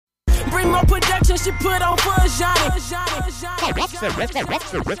Bring more production, she put on for a Johnny.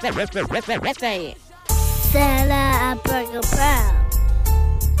 Say it. Stella, I break a proud.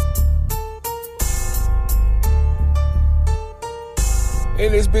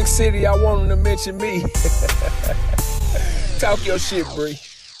 In this big city, I want them to mention me. Talk your shit, Bree.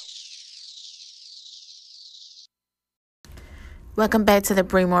 Welcome back to the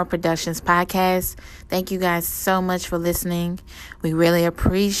Bring More Productions podcast. Thank you guys so much for listening. We really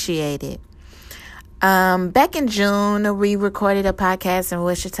appreciate it. Back in June, we recorded a podcast in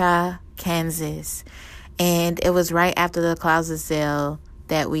Wichita, Kansas. And it was right after the closet sale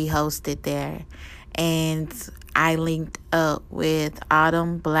that we hosted there. And I linked up with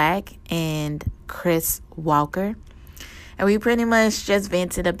Autumn Black and Chris Walker. And we pretty much just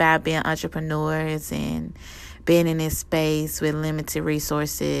vented about being entrepreneurs and being in this space with limited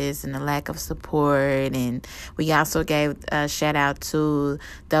resources and the lack of support. And we also gave a shout out to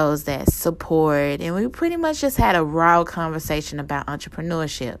those that support. And we pretty much just had a raw conversation about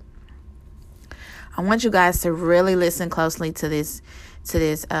entrepreneurship. I want you guys to really listen closely to this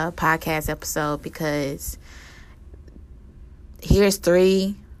podcast episode, because here's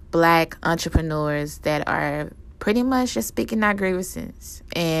 3 Black entrepreneurs that are pretty much just speaking our grievances.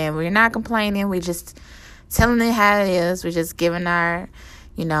 And we're not complaining. We're just telling it how it is. We're just giving our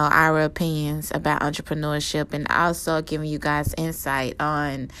opinions about entrepreneurship, and also giving you guys insight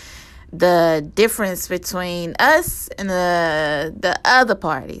on the difference between us and the other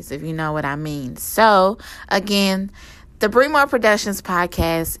parties, if you know what I mean. So, again, the Bring More Productions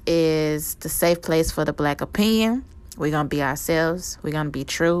podcast is the safe place for the Black opinion. We're going to be ourselves. We're going to be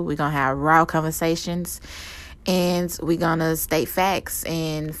true. We're going to have raw conversations. And we're going to state facts.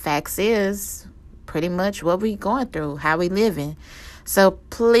 And facts is pretty much what we going through, how we living. So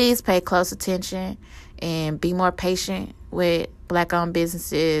please pay close attention and be more patient with Black-owned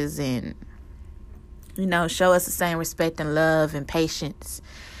businesses, and, show us the same respect and love and patience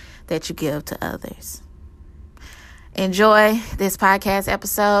that you give to others. Enjoy this podcast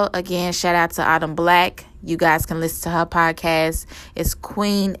episode. Again, shout out to Autumn Black. You guys can listen to her podcast. It's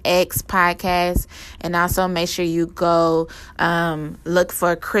Queen X Podcast. And also make sure you go look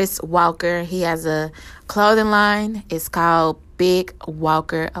for Chris Walker. He has a clothing line. It's called Big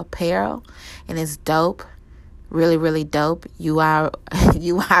Walker Apparel. And it's dope. Really, really dope. You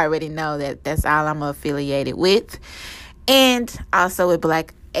already know that that's all I'm affiliated with. And also with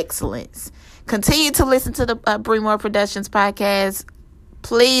Black Excellence. Continue to listen to the Bring More Productions podcast.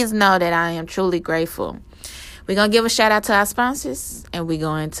 Please know that I am truly grateful. We're going to give a shout out to our sponsors, and we're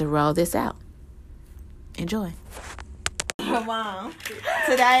going to roll this out. Enjoy. Come on.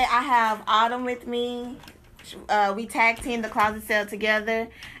 Today I have Autumn with me. We tag team the closet sale together.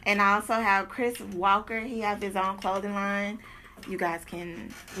 And I also have Chris Walker. He has his own clothing line. You guys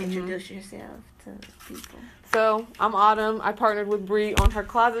can introduce yourself to people. So, I'm Autumn. I partnered with Bree on her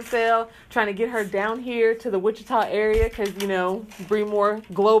closet sale, trying to get her down here to the Wichita area, because, Bree more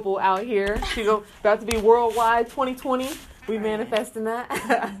global out here. She's about to be worldwide 2020. We manifesting that.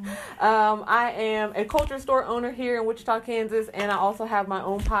 I am a culture store owner here in Wichita, Kansas, and I also have my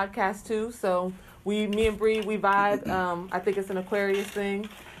own podcast, too. So, me and Bree, we vibe. I think it's an Aquarius thing.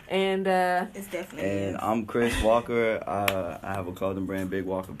 And it's definitely is. I'm Chris Walker. I have a clothing brand, Big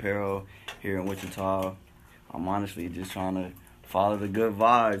Walker Apparel, here in Wichita. I'm honestly just trying to follow the good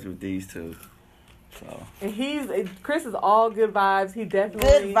vibes with these two. So. And Chris is all good vibes. He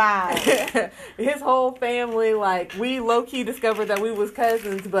definitely good vibes. His whole family, we low key discovered that we was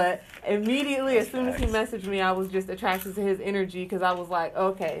cousins, but immediately as soon as he messaged me, I was just attracted to his energy, because I was like,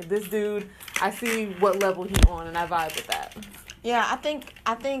 okay, this dude, I see what level he's on, and I vibe with that. Yeah, I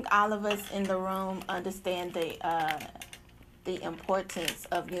think all of us in the room understand the importance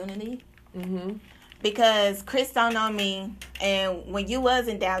of unity. Mm-hmm. Because Chris don't know me, and when you was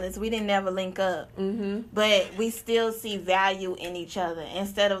in Dallas, we didn't never link up. Mm-hmm. But we still see value in each other.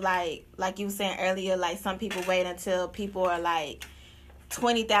 Instead of like you were saying earlier, some people wait until people are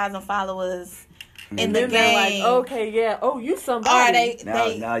 20,000 followers in the game. Okay, yeah. Oh, you somebody.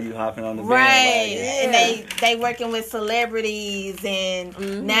 Now you hopping on the right, bandwagon. And they working with celebrities,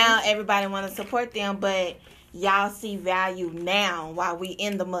 and now everybody want to support them, but y'all see value now while we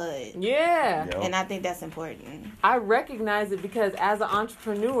in the mud. Yeah. Yep. And I think that's important. I recognize it because as an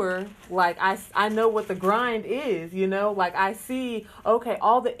entrepreneur, I know what the grind is, I see, okay,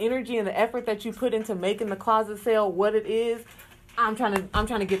 all the energy and the effort that you put into making the closet sale what it is. I'm trying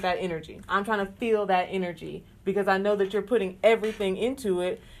to get that energy. I'm trying to feel that energy, because I know that you're putting everything into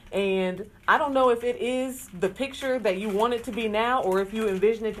it. And I don't know if it is the picture that you want it to be now, or if you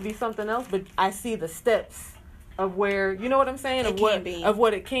envision it to be something else, but I see the steps of where, you know what I'm saying, of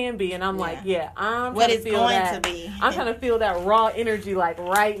what it can be, and I'm like, I'm what trying it's to feel going that. To be. I'm trying to feel that raw energy like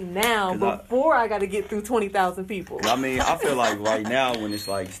right now before I got to get through 20,000 people. I mean, I feel like right now when it's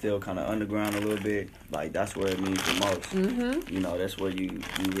like still kind of underground a little bit, like that's where it means the most. Mm-hmm. You know, that's where you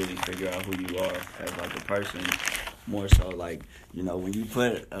really figure out who you are as like a person. More so, like, you know, when you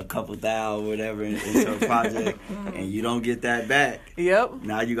put a couple thousand whatever into a project and you don't get that back. Yep.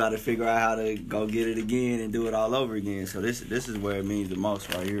 Now you got to figure out how to go get it again and do it all over again. So this is where it means the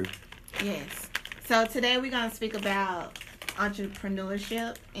most right here. Yes. So today we're going to speak about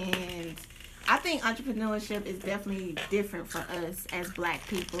entrepreneurship, and I think entrepreneurship is definitely different for us as Black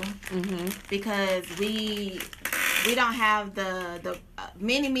people because we don't have the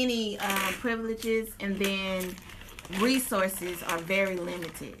many privileges, and then resources are very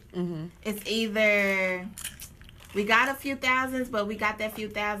limited. It's either we got a few thousands, but we got that few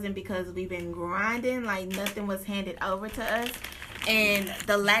thousand because we've been grinding, like nothing was handed over to us, and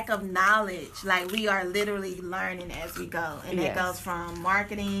the lack of knowledge, like we are literally learning as we go, and that goes from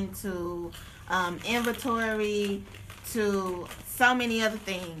marketing to inventory to so many other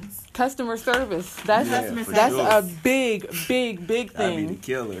things. Customer service. That's a big thing. That'd be the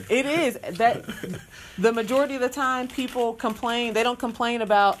killer. It is. That the majority of the time people complain. They don't complain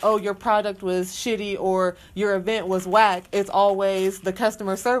about, oh, your product was shitty or your event was whack. It's always the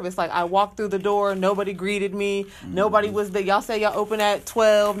customer service. Like, I walked through the door, nobody greeted me, nobody was there. Y'all say y'all open at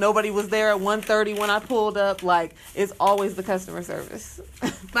 12, nobody was there at 1:30 when I pulled up. Like, it's always the customer service.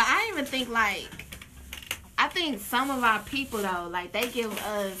 But I even think, like, I think some of our people, though, like, they give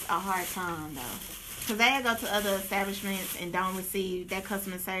us a hard time, though. Because they go to other establishments and don't receive that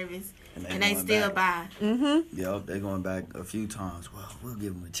customer service, and they still buy. Yeah, they're going back a few times. Well, we'll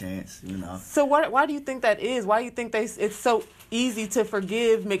give them a chance, you know. So why do you think that is? Why do you think it's so easy to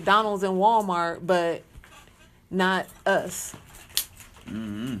forgive McDonald's and Walmart, but not us?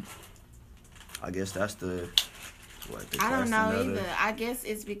 I guess that's the I don't know either. I guess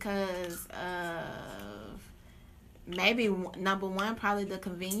it's because maybe number one, probably the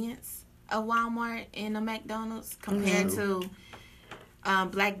convenience of Walmart and a McDonald's compared to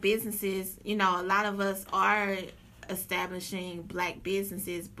Black businesses. You know, a lot of us are establishing Black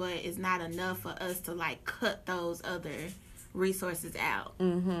businesses, but it's not enough for us to like cut those other resources out.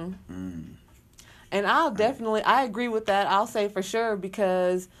 And I agree with that. I'll say for sure,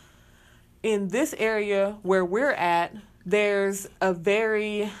 because in this area where we're at, there's a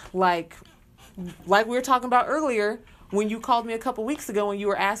very like we were talking about earlier when you called me a couple weeks ago and you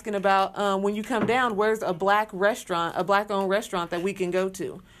were asking about when you come down, where's a Black owned restaurant that we can go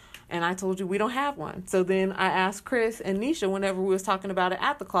to? And I told you we don't have one. So then I asked Chris and Nisha whenever we was talking about it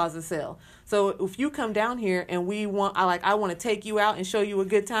at the closet sale. So if you come down here and I want to take you out and show you a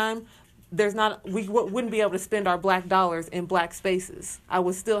good time, we wouldn't be able to spend our Black dollars in Black spaces. I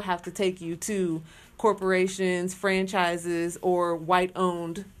would still have to take you to corporations, franchises, or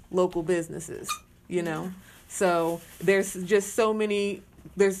white-owned local businesses, you know? So there's so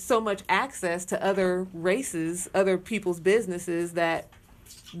much access to other races, other people's businesses, that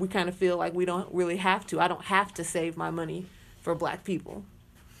we kind of feel like we don't really have to. I don't have to save my money for Black people.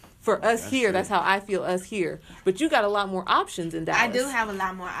 For us here, that's how I feel, us here. But you got a lot more options in Dallas. I do have a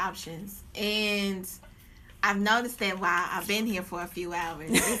lot more options. And I've noticed that while I've been here for a few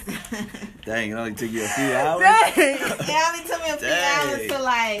hours. Dang, it only took you a few hours? It only took me a few hours to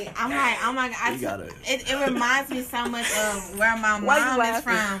like, I'm like, oh my God. It reminds me so much of where my mom is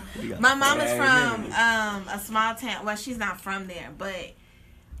from. My mom is from a small town. Well, she's not from there, but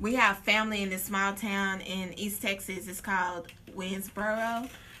we have family in this small town in East Texas. It's called Winsboro.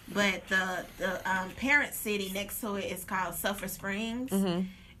 But the parent city next to it is called Sulphur Springs.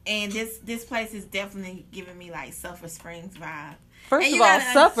 And this place is definitely giving me like Sulphur Springs vibe. First of all,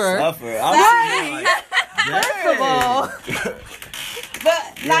 Sulphur. First of all.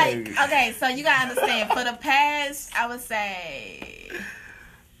 But like, okay, so you gotta understand, for the past, I would say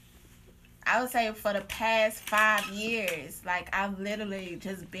for the past 5 years, like I've literally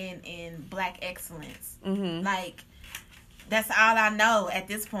just been in Black excellence. Like, that's all I know at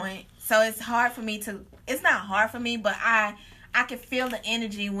this point. So it's hard for me it's not hard for me, but I can feel the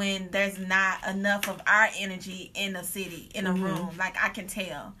energy when there's not enough of our energy in a city, in a room. Like, I can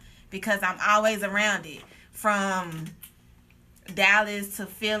tell because I'm always around it. From Dallas to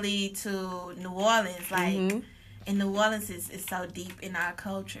Philly to New Orleans. Like, in New Orleans is so deep in our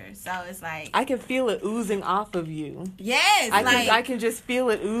culture. So it's like, I can feel it oozing off of you. Yes. I can just feel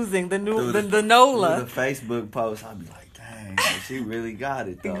it oozing. The NOLA. The Facebook post, I'd be like, she really got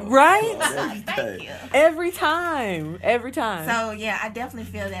it, though. Right? Thank you. Every time. So, yeah, I definitely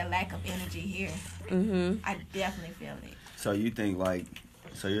feel that lack of energy here. I definitely feel it. So you think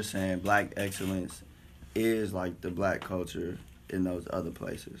so you're saying black excellence is like the black culture in those other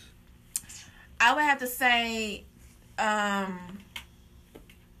places? I would have to say, because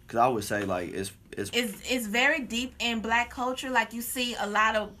I would say like it's very deep in black culture. Like you see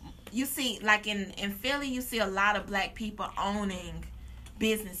like in Philly, you see a lot of black people owning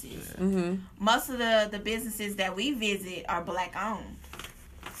businesses. Mm-hmm. Most of the businesses that we visit are black owned.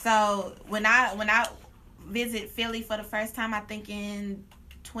 So when I visit Philly for the first time, I think in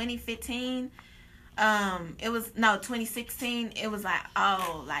 2015, 2016, it was like,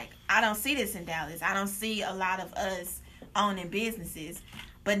 oh, like I don't see this in Dallas. I don't see a lot of us owning businesses.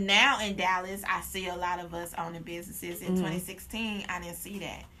 But now in Dallas, I see a lot of us owning businesses. In 2016, I didn't see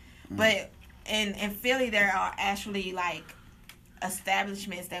that. But in Philly, there are actually like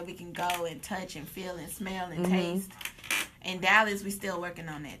establishments that we can go and touch and feel and smell and taste. In Dallas, we still working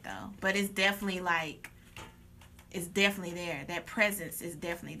on that though. But it's definitely there. That presence is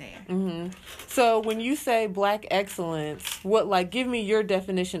definitely there. So when you say black excellence, give me your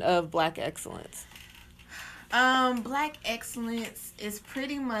definition of black excellence. Black excellence is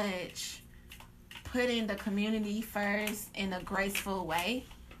pretty much putting the community first in a graceful way.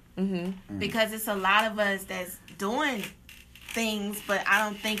 Because it's a lot of us that's doing things, but I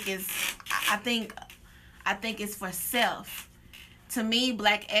don't think I think it's for self. To me,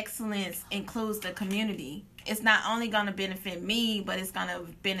 black excellence includes the community. It's not only going to benefit me, but it's going to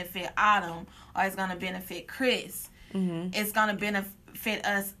benefit Autumn, or it's going to benefit Chris. It's going to benefit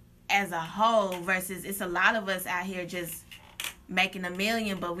us as a whole, versus it's a lot of us out here just making $1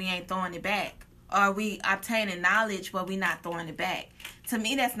 million, but we ain't throwing it back. Or we obtaining knowledge, but we not throwing it back. To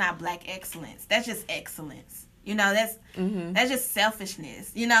me, that's not black excellence. That's just excellence. You know, that's just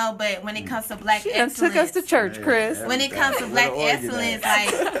selfishness. You know, but when it comes to black excellence, took us to church, Chris. When it comes to black excellence,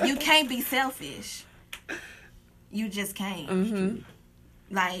 like you can't be selfish. You just can't.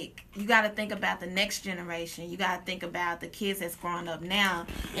 Like, you got to think about the next generation. You got to think about the kids that's growing up now,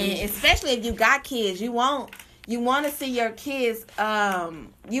 and especially if you got kids, you want to see your kids.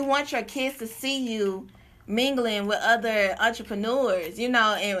 You want your kids to see you mingling with other entrepreneurs, you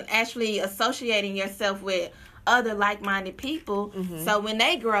know, and actually associating yourself with other like-minded people. So when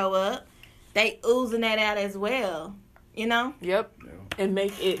they grow up, they oozing that out as well, you know? Yep. And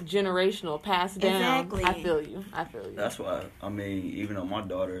make it generational, passed down. Exactly. I feel you. That's why, I mean, even though my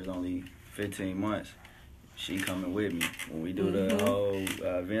daughter is only 15 months, she coming with me. When we do the whole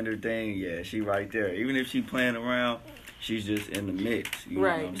vendor thing, yeah, she right there. Even if she playing around, she's just in the mix. You know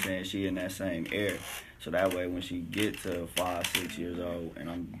what I'm saying? She in that same air. So that way, when she get to 5, 6 years old, and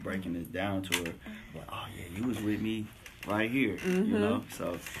I'm breaking this down to her, like, oh yeah, you was with me right here, you know.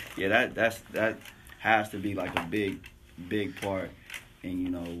 So yeah, that has to be like a big part in, you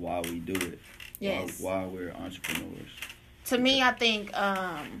know, why we do it. Yes. Why we're entrepreneurs. To me, I think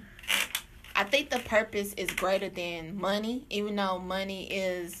the purpose is greater than money, even though money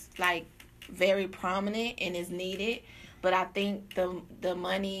is like very prominent and is needed. But I think the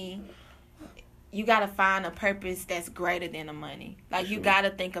money, you got to find a purpose that's greater than the money. Like, you got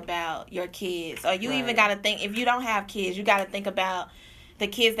to think about your kids. Or you even got to think, if you don't have kids, you got to think about the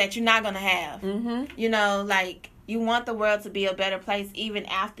kids that you're not going to have. You know, like, you want the world to be a better place even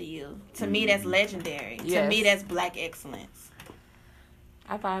after you. To me, that's legendary. To me, that's black excellence.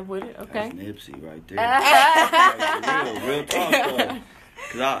 I vibe with it. Okay. That's Nipsey right there. real talk, though.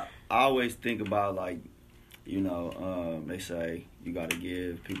 Because I always think about, like, you know, they say you got to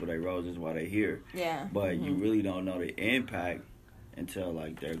give people their roses while they're here. Yeah. But you really don't know the impact until,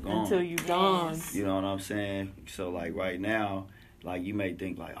 like, they're gone. Until you're gone. You know what I'm saying? So, like, right now, like, you may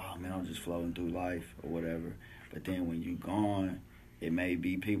think, like, oh, man, I'm just floating through life or whatever. But then when you gone, it may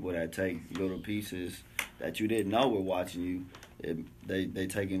be people that take little pieces that you didn't know were watching you. They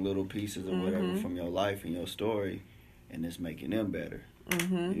taking little pieces or whatever from your life and your story, and it's making them better.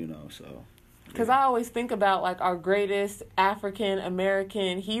 You know, so. Because I always think about, like, our greatest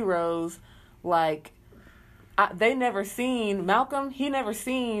African-American heroes, like, they never seen Malcolm. He never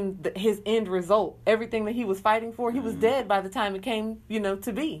seen his end result. Everything that he was fighting for, he was dead by the time it came, you know,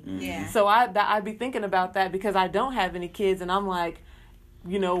 to be. Yeah. So I'd be thinking about that because I don't have any kids, and I'm like,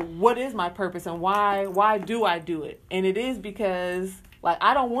 you know, what is my purpose and why do I do it? And it is because, like,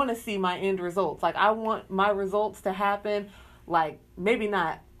 I don't want to see my end results. Like, I want my results to happen, like, maybe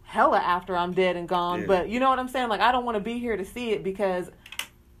not hella after I'm dead and gone, but you know what I'm saying? Like, I don't want to be here to see it because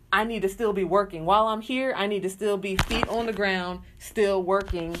I need to still be working. While I'm here, I need to still be feet on the ground, still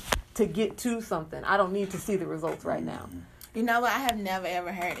working to get to something. I don't need to see the results right now. You know what? I have never,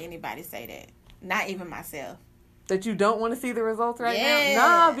 ever heard anybody say that. Not even myself. That you don't want to see the results right now?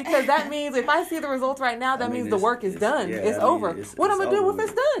 Nah, because that means if I see the results right now, that means the work is done. It's over. What I'm going to do if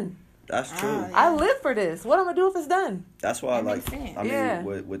it's done? That's true. I live for this. What I'm going to do if it's done? That's why,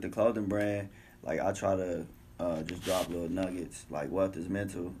 with the clothing brand, like, I try to just drop little nuggets. Like, wealth is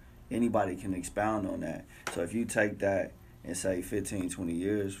mental. Anybody can expound on that. So if you take that and say 15, 20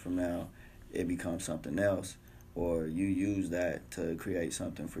 years from now, it becomes something else, or you use that to create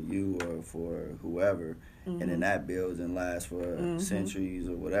something for you or for whoever, and then that builds and lasts for centuries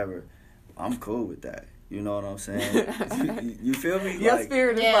or whatever, I'm cool with that. You know what I'm saying? you feel me? Your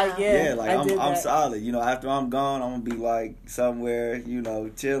spirit is I'm solid. You know, after I'm gone, I'm gonna be like somewhere, you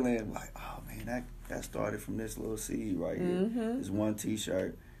know, chilling. Like, oh man, that started from this little seed right here. This one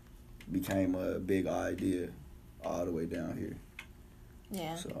T-shirt became a big idea all the way down here.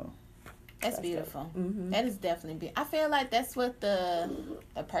 Yeah. So that's beautiful. That is definitely beautiful. I feel like that's what the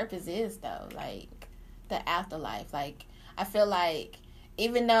purpose is, though. Like, the afterlife. Like, I feel like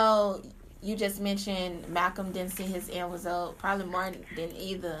even though you just mentioned Malcolm didn't see his end result, probably Martin didn't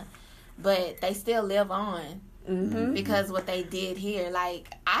either, but they still live on because what they did here.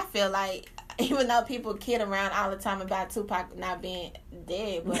 Like, I feel like even though people kid around all the time about Tupac not being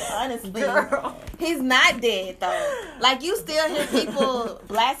dead, but honestly, he's not dead, though. Like, you still hear people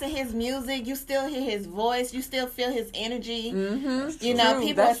blasting his music. You still hear his voice. You still feel his energy. You know,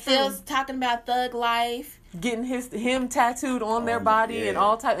 people are still talking about thug life. Getting him tattooed on their body and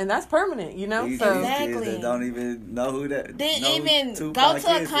all type, and that's permanent, you know. These exactly. kids that don't even know who that. Didn't even go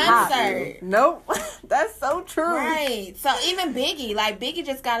to a concert. Nope, that's so true. Right. So even Biggie, like Biggie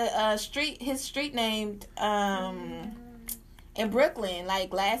just got his street named in Brooklyn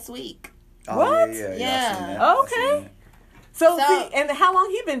like last week. Oh, what? Yeah. Okay. So see, and how long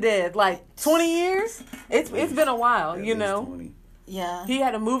he been dead? Like 20 years? It's been a while, you know. 20. Yeah. He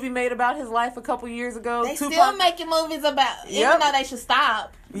had a movie made about his life a couple years ago. They still making movies about, even though they should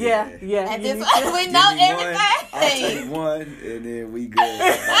stop. Yeah. At this point, we know everything. I'll take one, and then we good.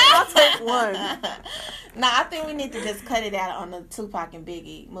 I'll take one. I think we need to just cut it out on the Tupac and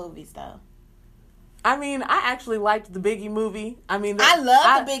Biggie movies, though. I mean, I actually liked the Biggie movie. I mean, I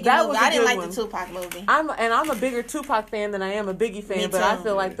love the Biggie movie. I didn't like the Tupac movie. I'm a bigger Tupac fan than I am a Biggie fan, but I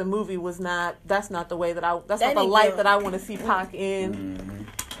feel like the movie was that's not the way not the light that I want to see Pac in.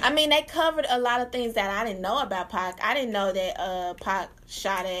 I mean, they covered a lot of things that I didn't know about Pac. I didn't know that Pac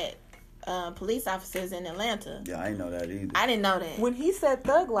shot at police officers in Atlanta. Yeah, I didn't know that either. I didn't know that. When he said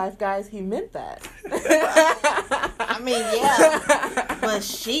thug life, guys, he meant that. I mean, yeah, but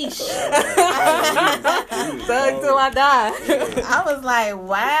sheesh. Thug till I die. I was like,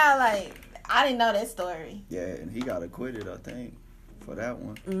 wow, like, I didn't know that story. Yeah, and he got acquitted, I think, for that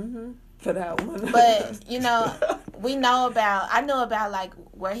one. For that one. But, you know, I knew about, like,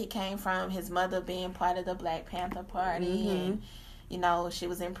 where he came from, his mother being part of the Black Panther Party, and, you know, she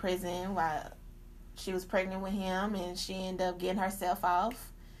was in prison while she was pregnant with him, and she ended up getting herself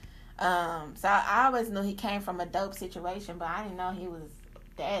off. So I always knew he came from a dope situation, but I didn't know he was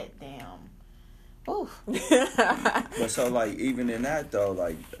that damn. Oof. But so, like, even in that, though,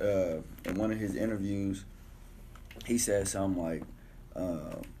 like, in one of his interviews, he said something like,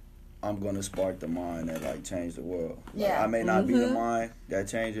 I'm going to spark the mind that, like, changed the world. Like, yeah. I may not be the mind that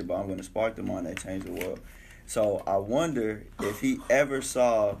changed it, but I'm going to spark the mind that changed the world. So I wonder if he ever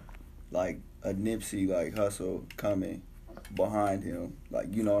saw, like, a Nipsey, like, hustle coming behind him.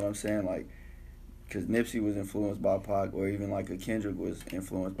 Like, you know what I'm saying? Like, because Nipsey was influenced by Pac, or even, like, a Kendrick was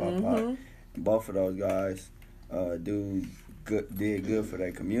influenced by Pac. Both of those guys did good for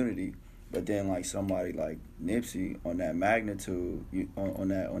their community. But then, like, somebody like Nipsey on that magnitude, on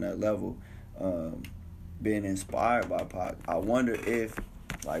that level, being inspired by Pac, I wonder if,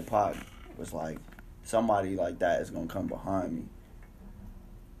 like, Pac was like, somebody like that is going to come behind me.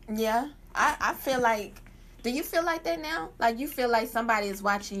 Yeah. I feel like, do you feel like that now? Like, you feel like somebody is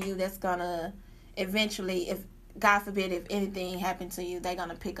watching you that's going to eventually, if God forbid, if anything happened to you, they're going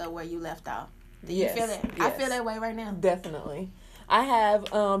to pick up where you left off. Do you feel that? Yes. I feel that way right now. Definitely. I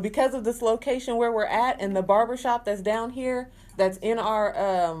have, because of this location where we're at and the barbershop that's down here, that's in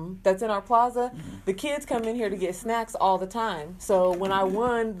our plaza, the kids come in here to get snacks all the time. So when I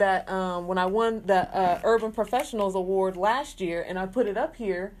won the Urban Professionals Award last year, and I put it up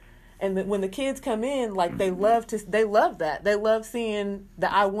here, and when the kids come in, like, they love that. They love seeing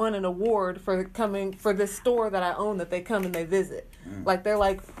that I won an award for this store that I own, that they come and they visit. Like, they're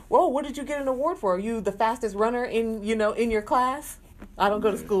like, whoa, what did you get an award for? Are you the fastest runner in your class? I don't go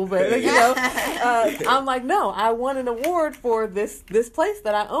to school, but, I'm like, no, I won an award for this place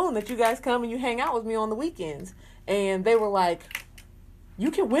that I own, that you guys come and you hang out with me on the weekends. And they were like,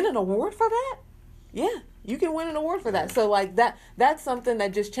 you can win an award for that? Yeah. You can win an award for that. So, like, that's something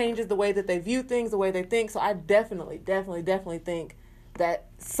that just changes the way that they view things, the way they think. So I definitely think that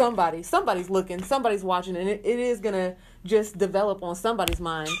somebody's looking, somebody's watching, and it is going to just develop on somebody's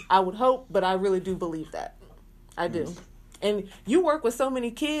mind. I would hope, but I really do believe that. I do. And you work with so many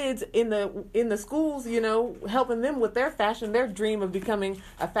kids in the schools, you know, helping them with their fashion, their dream of becoming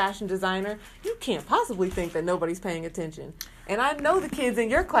a fashion designer. You can't possibly think that nobody's paying attention. And I know the kids in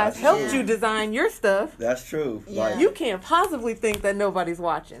your class helped you design your stuff. That's true. Yeah. Like, You can't possibly think that nobody's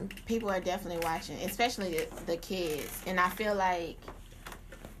watching. People are definitely watching, especially the kids. And I feel like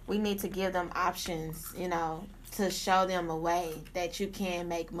we need to give them options, you know, to show them a way that you can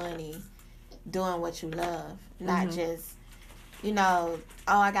make money doing what you love, not just, you know,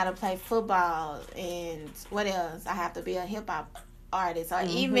 oh, I got to play football and what else? I have to be a hip-hop artist, or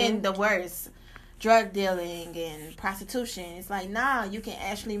even the worst, drug dealing and prostitution. It's like, nah, you can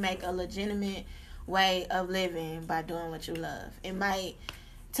actually make a legitimate way of living by doing what you love. It might,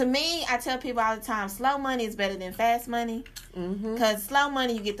 to me, I tell people all the time, slow money is better than fast money, because slow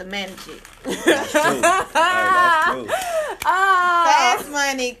money, you get to manage it. that's true. That's true. Fast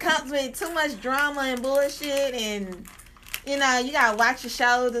money comes with too much drama and bullshit, and you know, you gotta watch your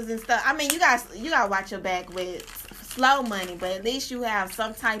shoulders and stuff. I mean, you gotta watch your back with slow money, but at least you have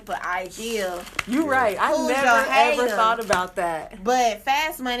some type of idea. You're right. I Who's never your ever hater? thought about that. But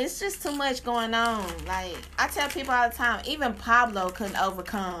fast money, it's just too much going on. Like, I tell people all the time, even Pablo couldn't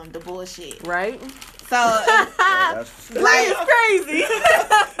overcome the bullshit. Right? So, That's like, It's crazy.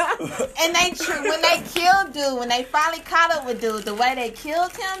 and when they killed dude, when they finally caught up with dude, the way they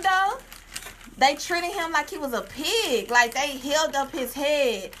killed him though, they treated him like he was a pig. Like, they held up his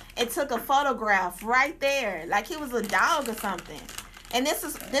head and took a photograph right there, like he was a dog or something. And this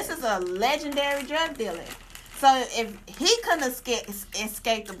is a legendary drug dealer. So if he couldn't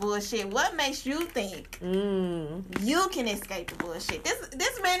escape the bullshit, what makes you think you can escape the bullshit?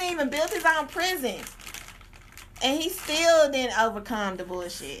 This man didn't even build his own prison, and he still didn't overcome the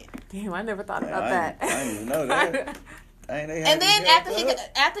bullshit. Damn, I never thought about that. I didn't even know that. And then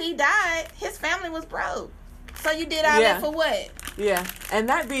after he died, his family was broke. So you did all that for what? Yeah, and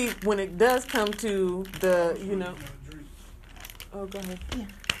that be when it does come to the, you know. Oh, go ahead. Yeah.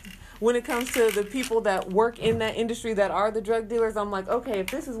 When it comes to the people that work in that industry that are the drug dealers, I'm like, okay,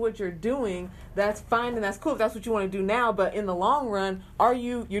 if this is what you're doing, that's fine and that's cool if that's what you want to do now. But in the long run,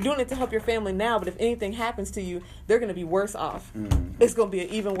 you're doing it to help your family now, but if anything happens to you, they're going to be worse off. It's going to be an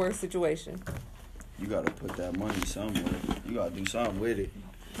even worse situation. You got to put that money somewhere. You got to do something with it.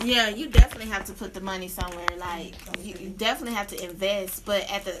 Yeah, you definitely have to put the money somewhere. Like, you definitely have to invest, but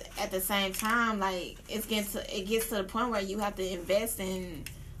at the same time, like, it gets to the point where you have to invest in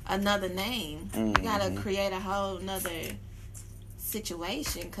another name. You gotta create a whole nother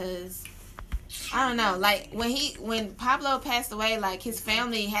situation, because I don't know, like when Pablo passed away, like, his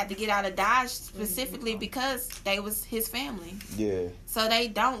family had to get out of Dodge specifically because they was his family. Yeah. So they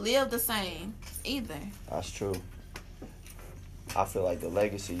don't live the same either. That's true. I feel like the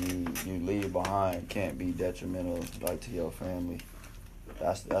legacy you leave behind can't be detrimental, like, to your family.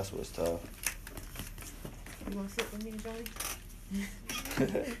 That's what's tough. You want to sit with me, Johnny?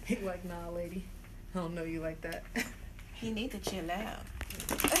 He like, nah, lady. I don't know you like that. He need to chill out.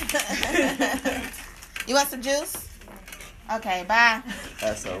 You want some juice? Okay, bye.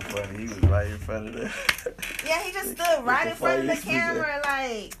 That's so funny. He was right in front of the. Yeah, he just stood right in front of the camera,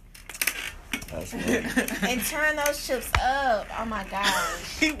 like, That's funny. and turned those chips up. Oh my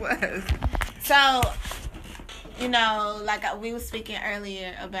gosh. He was. So, you know, like we were speaking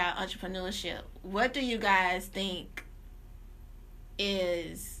earlier about entrepreneurship. What do you guys think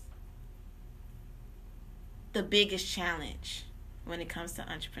is the biggest challenge when it comes to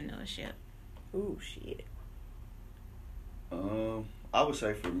entrepreneurship? Ooh, shit. I would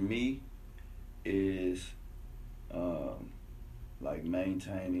say for me is like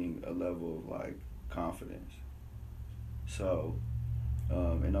maintaining a level of, like, confidence. So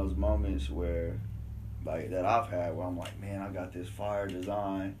in those moments where, like, that I've had where I'm like, man, I got this fire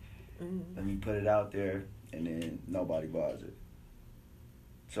design, let me put it out there, and then nobody buys it.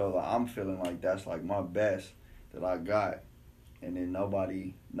 So, like, I'm feeling like that's, like, my best that I got, and then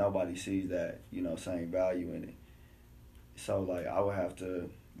nobody sees that, you know, same value in it. So, like, I would have to,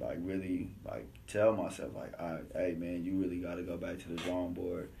 like, really, like, tell myself, like, all right, hey, man, you really got to go back to the drawing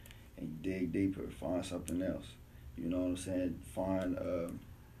board and dig deeper, find something else. You know what I'm saying? Find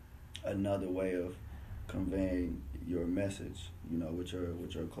another way of conveying your message, you know, with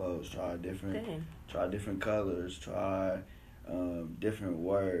your clothes. Try different colors, try different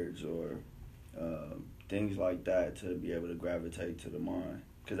words, or things like that to be able to gravitate to the mind.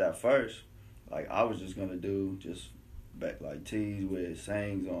 Because at first, like I was just gonna do just like tees with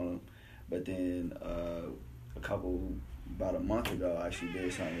sayings on them, but then about a month ago, I actually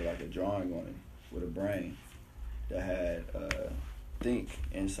did something with like a drawing on it with a brain that had think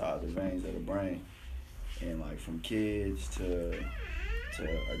inside the veins of the brain, and like from kids to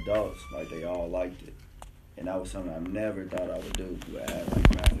adults, like they all liked it. And that was something I never thought I would do. Would have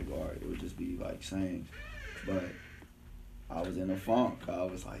like magic art. It would just be like sayings. But I was in a funk. I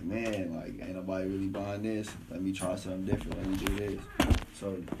was like, man, like ain't nobody really buying this. Let me try something different. Let me do this.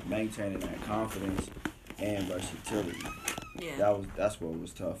 So maintaining that confidence and versatility. Yeah. That's what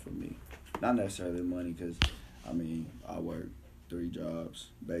was tough for me. Not necessarily money, because I mean I work 3 jobs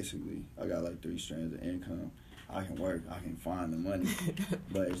basically. I got like 3 strands of income. I can work, I can find the money,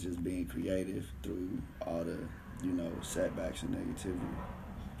 but it's just being creative through all the, setbacks and negativity.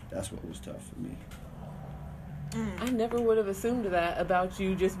 That's what was tough for me. I never would have assumed that about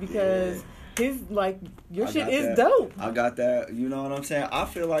you, just because your shit is dope. I got that, you know what I'm saying? I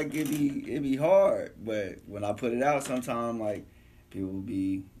feel like it be hard, but when I put it out, sometimes like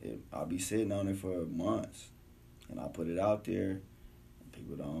I'll be sitting on it for months, and I put it out there, and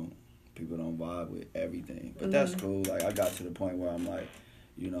people don't vibe with everything, but that's cool. Like I got to the point where I'm like,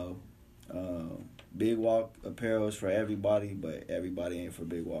 Big Walk apparel is for everybody, but everybody ain't for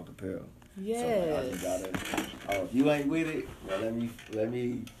Big Walk apparel. Yes. So like, I just gotta. If you ain't with it, well, let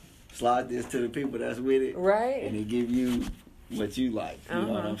me slide this to the people that's with it, right? And it give you what you like. You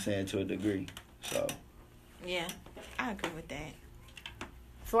know what I'm saying, to a degree. So. Yeah, I agree with that.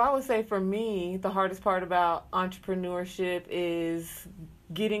 So I would say for me, the hardest part about entrepreneurship is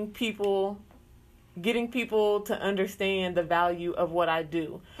getting people to understand the value of what I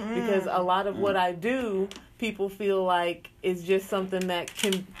do. Because a lot of what I do, people feel like is just something that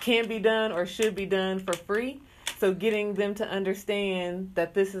can be done or should be done for free. So getting them to understand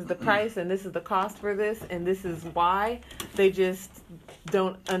that this is the price and this is the cost for this and this is why, they just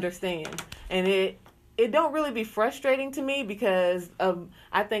don't understand. And it don't really be frustrating to me, because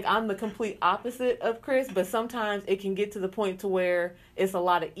I think I'm the complete opposite of Chris, but sometimes it can get to the point to where it's a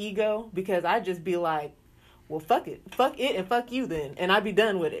lot of ego, because I just be like, well, fuck it and fuck you then, and I be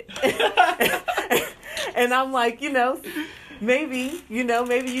done with it. And I'm like, maybe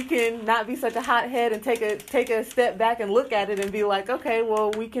you can not be such a hothead and take a step back and look at it and be like, okay, well,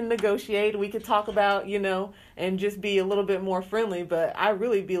 we can negotiate, we can talk about, and just be a little bit more friendly, but I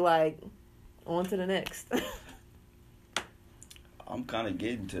really be like, on to the next. I'm kind of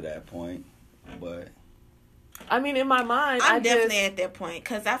getting to that point, but I mean, in my mind, I'm definitely at that point,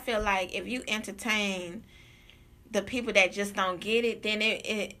 because I feel like if you entertain the people that just don't get it, then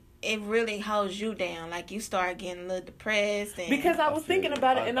it really holds you down. Like, you start getting a little depressed. And because I was thinking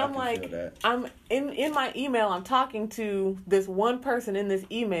about it, and I'm like, I'm in my email, I'm talking to this one person in this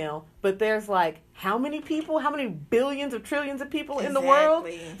email, but there's like, how many people? How many billions of trillions of people in the world?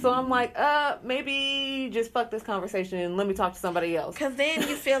 So I'm like, maybe just fuck this conversation and let me talk to somebody else. Because then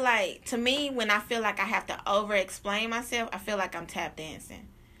you feel like, to me, when I feel like I have to over-explain myself, I feel like I'm tap dancing.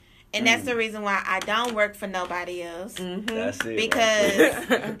 And that's the reason why I don't work for nobody else. That's it. Because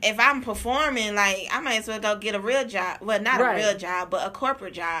if I'm performing, like, I might as well go get a real job. Well, not a real job, but a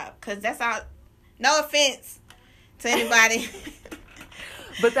corporate job. Because that's all. No offense to anybody.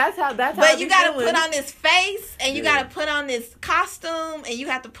 But that's how. But you got to put on this face, and you got to put on this costume, and you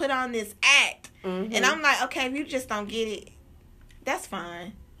have to put on this act. And I'm like, okay, if you just don't get it, that's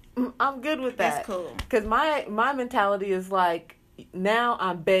fine. I'm good with that. That's cool. Because my mentality is like, now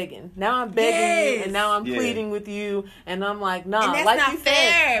I'm begging. Now I'm begging you, and now I'm pleading with you, and I'm like, nah. And that's like not you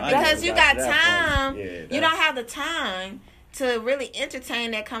fair, said, because you got time. You don't have the time to really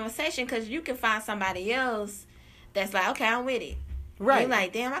entertain that conversation, because you can find somebody else that's like, okay, I'm with it. Right. You're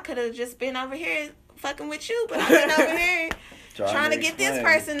like, damn, I could have just been over here fucking with you, but I've been over here trying to get this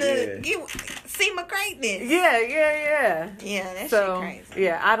person to see my greatness. Yeah, that shit crazy.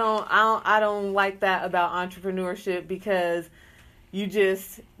 Yeah, I don't like that about entrepreneurship, because you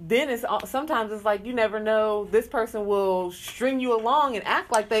just, then sometimes it's like, you never know, this person will string you along and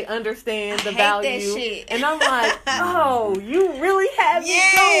act like they understand the value. That shit. And I'm like, oh, you really have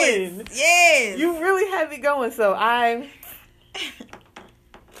it going. Yes. You really have it going. So I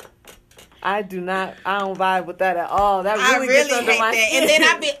don't vibe with that at all. That really gets under my skin. And then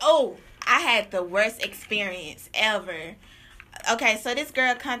I had the worst experience ever. Okay, so this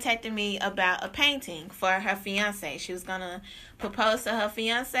girl contacted me about a painting for her fiance. She was going to propose to her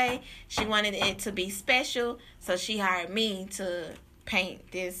fiance. She wanted it to be special, so she hired me to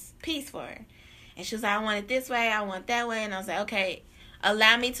paint this piece for her. And she was like, I want it this way, I want that way. And I was like, okay,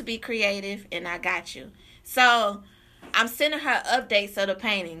 allow me to be creative, and I got you. So I'm sending her updates of the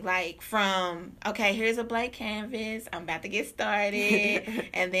painting, like from, okay, here's a blank canvas, I'm about to get started,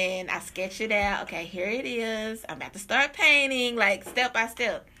 and then I sketch it out, okay, here it is, I'm about to start painting, like, step by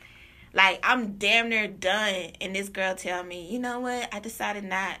step. Like, I'm damn near done, and this girl tell me, you know what, I decided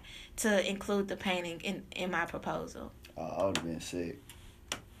not to include the painting in my proposal. Oh, I would have been sick.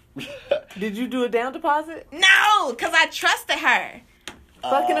 Did you do a down deposit? No, because I trusted her.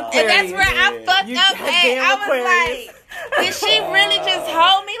 Fucking Aquarius. And that's where I fucked You up at. I was Aquarius. like, did she really just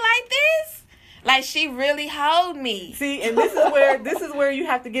hold me like this? Like, she really hold me. See, and this is where you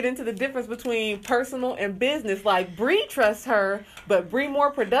have to get into the difference between personal and business. Like, Bree trusts her, but Bree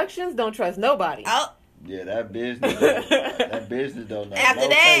Moore Productions don't trust nobody. Oh. Yeah, that business don't know. After no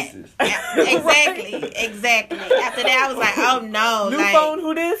that, faces. exactly. After that, I was like, oh no. New like, phone,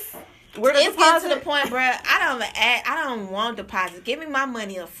 who this? Where the it's deposit? getting to the point, bro. I don't want deposits. Give me my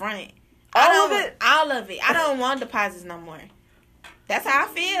money up front. All of it? All of it. I don't want deposits no more. That's how I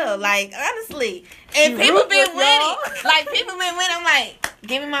feel. Like, honestly. And people been with it. Like, people been with it. I'm like,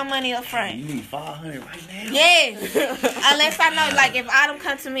 give me my money up front. You need $500 right now. Yes. Unless I know, like, if Autumn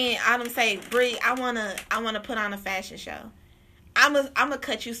come to me and Autumn say, Bree, I wanna put on a fashion show. I'ma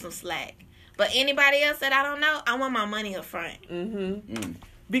cut you some slack. But anybody else that I don't know, I want my money up front.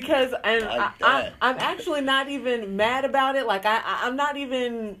 Because Like I'm actually not even mad about it. Like I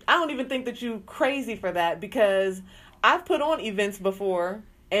don't even think that you crazy for that, because I've put on events before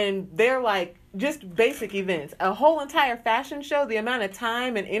and they're like just basic events. A whole entire fashion show, the amount of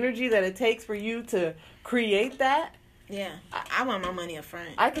time and energy that it takes for you to create that. Yeah, I want my money up front.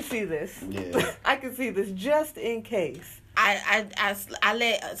 I can see this. Yeah. I can see this just in case. I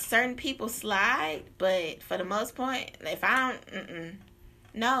let certain people slide, but for the most part, if I don't,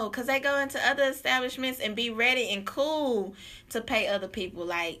 no, because they go into other establishments and be ready and cool to pay other people.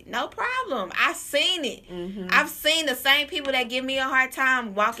 Like, no problem. I've seen it. I've seen the same people that give me a hard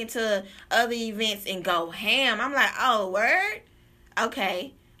time walk into other events and go ham. I'm like, oh, word?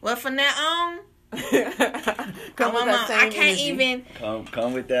 Okay. Well, from now on, I can't energy. even.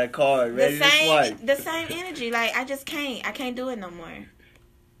 Come with that card, ready to swipe. The same energy. Like, I just can't. I can't do it no more.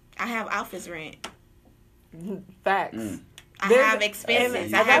 I have office rent. Facts. I have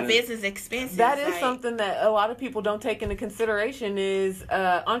expenses. I have business expenses. That is something that a lot of people don't take into consideration is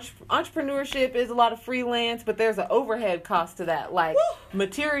entrepreneurship is a lot of freelance, but there's an overhead cost to that. Like,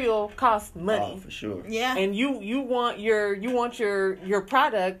 material costs money. Oh, for sure. Yeah. And you want your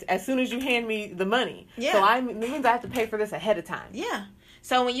product as soon as you hand me the money. Yeah. So that means I have to pay for this ahead of time. Yeah.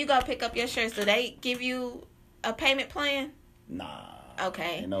 So when you go pick up your shirts, do they give you a payment plan? Nah.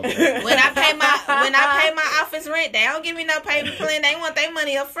 Okay. No When I pay my office rent, they don't give me no payment plan. They want their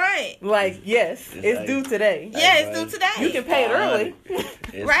money up front. Like, yes, it's like, due today. Yeah, it's due today. You can pay it early.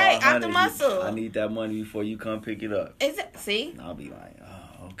 Right, out the muscle. I need that money before you come pick it up. See? And I'll be like,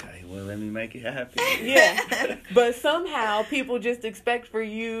 oh, okay, well, let me make it happen. Yeah. But somehow people just expect for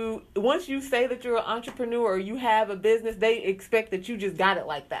you, once you say that you're an entrepreneur or you have a business, they expect that you just got it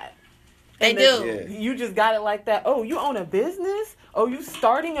like that. They do. Yeah. You just got it like that. Oh, you own a business? Oh, you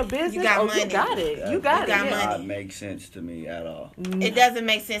starting a business? You got money. You got it. That You got does it. money. not make sense to me at all. It doesn't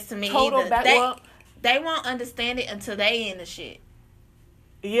make sense to me Total either. They won't understand it until they in the shit.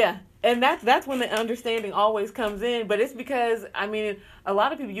 Yeah. And that's when the understanding always comes in. But it's because, I mean, a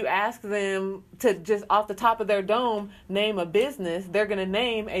lot of people, you ask them to just off the top of their dome name a business, they're going to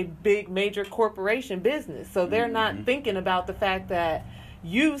name a big major corporation business. So they're not thinking about the fact that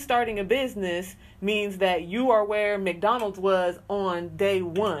you starting a business means that you are where McDonald's was on day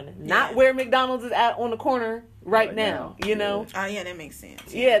one, not where McDonald's is at on the corner right now, you know? Oh, yeah, that makes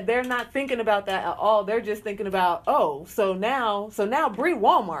sense. Yeah, they're not thinking about that at all. They're just thinking about, oh, so now Bree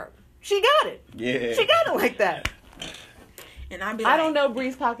Walmart, she got it. Yeah. She got it like that. And I'll be like, I don't know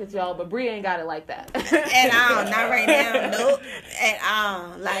Bree's pockets, y'all, but Bree ain't got it like that. At all. Not right now. Nope. At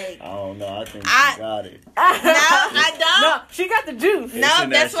all. Like, I don't know. I think she got it. no, I don't. No, she got the juice. No,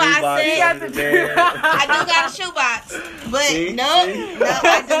 that's why I said got the juice. I do got a shoebox, but See? no,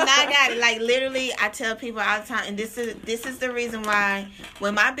 I do not got it. Like, literally, I tell people all the time, and this is the reason why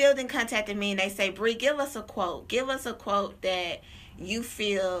when my building contacted me and they say, Bree, give us a quote that you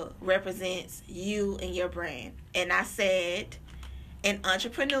feel represents you and your brand. And I said, in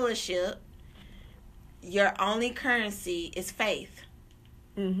entrepreneurship, your only currency is faith.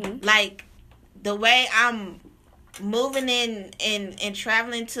 Like, the way I'm moving in and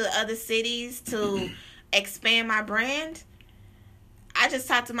traveling to other cities to expand my brand, I just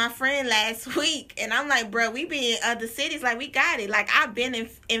talked to my friend last week, and I'm like, bro, we be in other cities, like, we got it. Like, I've been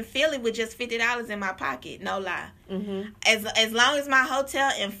in Philly with just $50 in my pocket, no lie. As long as my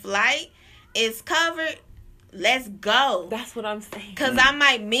hotel and flight is covered, let's go. That's what I'm saying. Because I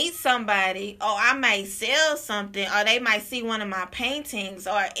might meet somebody, or I might sell something, or they might see one of my paintings,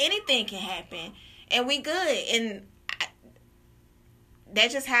 or anything can happen, and we good. And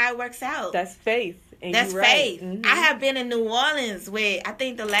that's just how it works out. That's faith. And that's faith. Right. I have been in New Orleans where I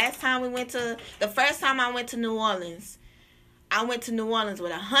think the first time I went to New Orleans, I went to New Orleans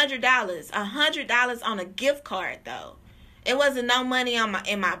with $100. $100 on a gift card, though. It wasn't no money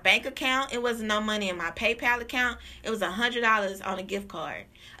in my bank account. It wasn't no money in my PayPal account. It was $100 on a gift card.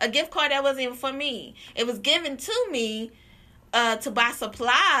 A gift card that wasn't even for me. It was given to me to buy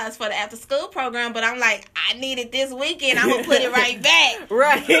supplies for the after school program, but I'm like, I need it this weekend. I'm gonna put it right back.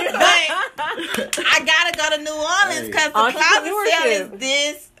 Right. But I gotta go to New Orleans because the closet sale is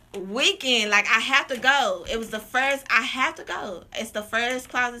this weekend. Like, I have to go. It was the first. I have to go. It's the first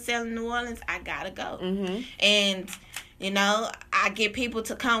closet sale in New Orleans. I gotta go. Mm-hmm. And I get people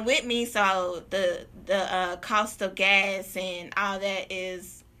to come with me, so the cost of gas and all that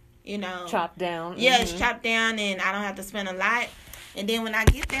is, chopped down. Yeah, it's chopped down, and I don't have to spend a lot. And then when I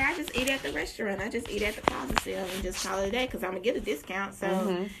get there, I just eat at the restaurant. I just eat at the closet sale and just call it a day because I'm going to get a discount. So,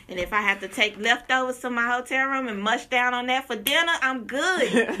 and if I have to take leftovers to my hotel room and mush down on that for dinner, I'm good.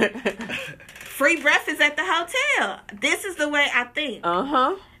 Free breakfast at the hotel. This is the way I think.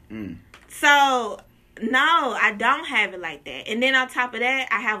 So, no, I don't have it like that. And then on top of that,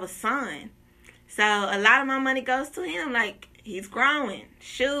 I have a son. So a lot of my money goes to him. Like, he's growing.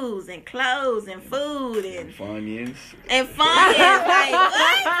 Shoes and clothes and food and Funyuns. And Funyuns. Like,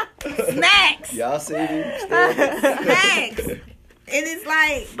 what? Snacks. Y'all see these? Snacks. And it's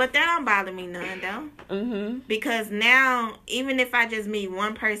like, but that don't bother me none, though. Because now, even if I just meet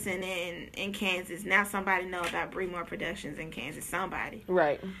one person in Kansas, now somebody know about Bremore Productions in Kansas. Somebody.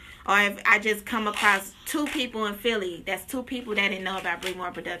 Right. Or if I just come across 2 people in Philly, that's 2 people that didn't know about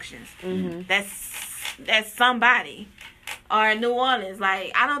Bremore Productions. That's somebody. Or in New Orleans,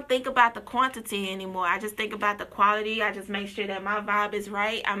 like, I don't think about the quantity anymore. I just think about the quality. I just make sure that my vibe is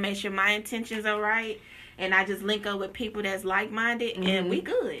right. I make sure my intentions are right. And I just link up with people that's like-minded, and we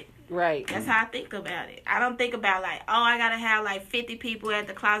good. Right. That's how I think about it. I don't think about, like, oh, I got to have, like, 50 people at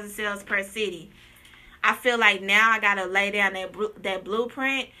the closet sales per city. I feel like now I got to lay down that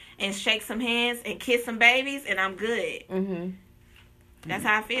blueprint and shake some hands and kiss some babies, and I'm good. That's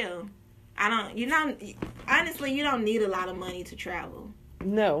how I feel. Honestly, you don't need a lot of money to travel.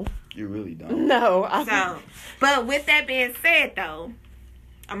 No. You really don't. No. But with that being said, though,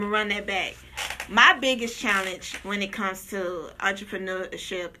 I'm going to run that back. My biggest challenge when it comes to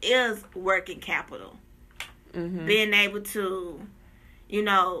entrepreneurship is working capital. Being able to,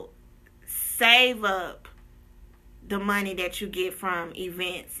 save up the money that you get from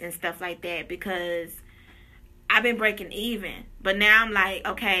events and stuff like that, because I've been breaking even. But now I'm like,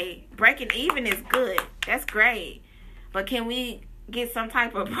 okay, breaking even is good. That's great. But can we get some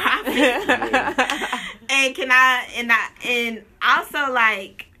type of profit? And also,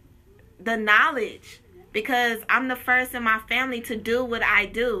 like, the knowledge, because I'm the first in my family to do what I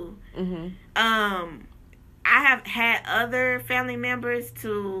do. I have had other family members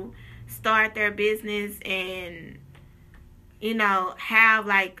to start their business and, have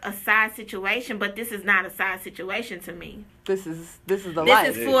like a side situation, but this is not a side situation to me. This is the life.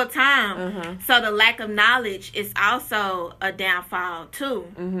 This is full time. So the lack of knowledge is also a downfall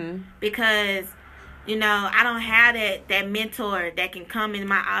too. Because, I don't have that mentor that can come in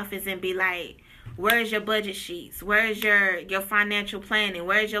my office and be like, where's your budget sheets? Where's your financial planning?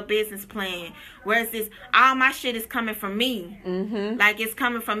 Where's your business plan? Where's this? All my shit is coming from me. Like, it's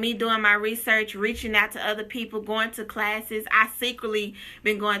coming from me doing my research, reaching out to other people, going to classes. I secretly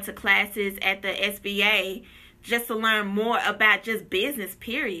been going to classes at the SBA just to learn more about just business,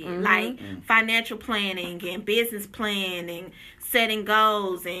 period. Like financial planning and business planning, setting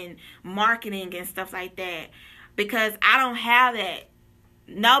goals and marketing and stuff like that. Because I don't have that.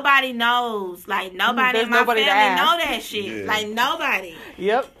 Nobody knows. Like, nobody in my family know that shit. Yeah. Like, nobody.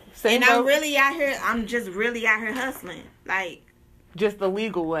 Yep. And I'm really out here. I'm just really out here hustling. Like, just the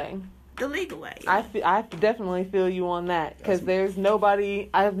legal way. The legal way. I definitely feel you on that, because there's nobody.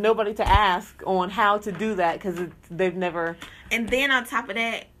 I have nobody to ask on how to do that, because they've never. And then on top of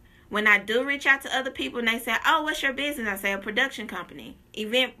that, when I do reach out to other people and they say, oh, what's your business? I say, a production company,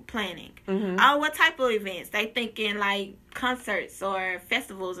 event planning. Oh, what type of events? They thinking like concerts or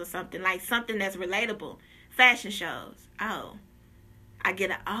festivals or something, like something that's relatable. Fashion shows. Oh, I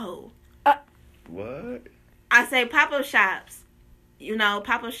get What? I say pop-up shops.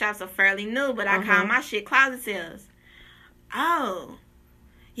 Pop-up shops are fairly new, but I call my shit closet sales. Oh,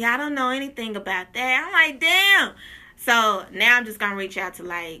 yeah, I don't know anything about that. I'm like, damn. So now I'm just going to reach out to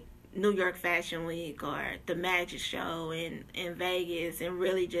like New York Fashion Week or the Magic Show in Vegas and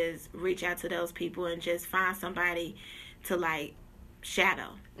really just reach out to those people and just find somebody to like shadow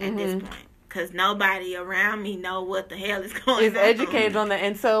at this point. Because nobody around me know what the hell is going on. Is educated on that.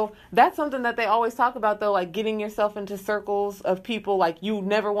 And so that's something that they always talk about, though, like getting yourself into circles of people. Like, you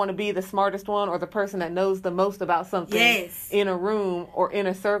never want to be the smartest one or the person that knows the most about something in a room or in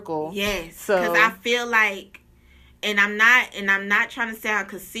a circle. Yes. So, because I feel like, and I'm not trying to sound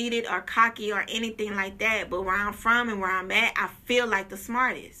conceited or cocky or anything like that, but where I'm from and where I'm at, I feel like the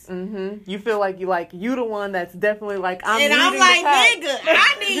smartest. You feel like you the one that's definitely like, I'm and I'm like, nigga,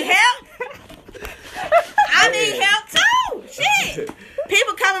 I need help. I need help too. Shit.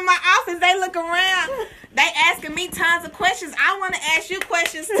 People come in my office, they look around, they asking me tons of questions. I want to ask you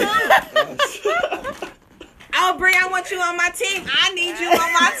questions too. Oh, Bree, I want you on my team. I need you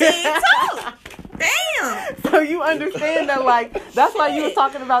on my team too. Damn. So you understand that, like, that's why you were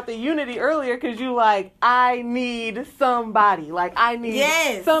talking about the unity earlier, because you like, I need somebody. Like, I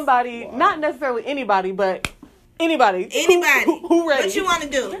need somebody, not necessarily anybody, but anybody. Who ready? What you want to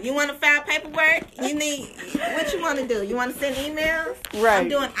do? You want to file paperwork? You need, what you want to do? You want to send emails? Right. I'm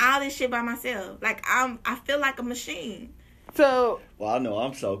doing all this shit by myself. Like, I feel like a machine. So. Well, I know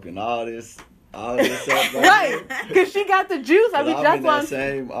I'm soaking all this up. Right. Because she got the juice. I mean, that's why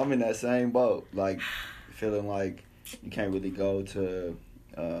I'm in that same boat. Like, feeling like you can't really go to,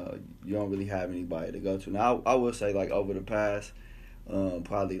 you don't really have anybody to go to. Now, I will say, like, over the past,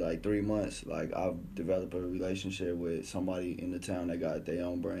 probably like 3 months, like, I've developed a relationship with somebody in the town that got their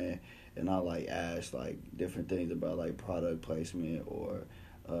own brand, and I like ask like different things about like product placement or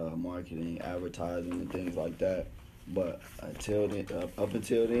marketing, advertising, and things like that. But until then, up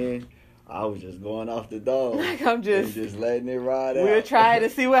until then, I was just going off the dome. Like, I'm just letting it ride out. We'll try to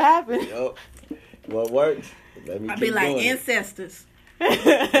see what happens. Yep. What works? Let me I'll keep be like doing ancestors.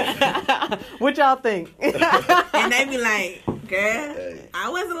 What y'all think? And they be like, girl, I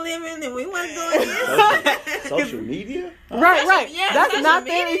wasn't living and we wasn't doing this. Social media? Right. Yeah, that's not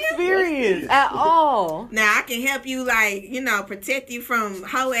their experience at all. Now, I can help you, like, protect you from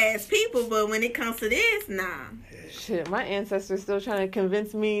hoe-ass people, but when it comes to this, nah. Shit, my ancestors still trying to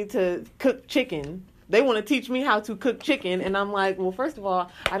convince me to cook chicken. They want to teach me how to cook chicken, and I'm like, well, first of all,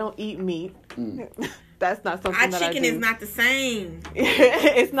 I don't eat meat. That's not something that I do. Our chicken is not the same.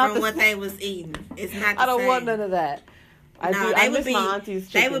 It's not from what they was eating. It's not the same. I don't want none of that. I miss my auntie's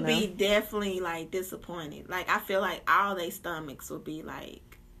chicken. They would be definitely, like, disappointed. Like, I feel like all their stomachs would be,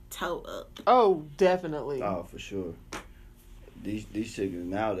 like, toe up. Oh, definitely. Oh, for sure. These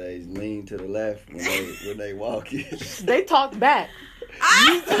chickens nowadays lean to the left when they walk in. They talk back.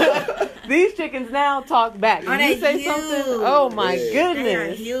 These chickens now talk back. When you say something, oh my goodness. They are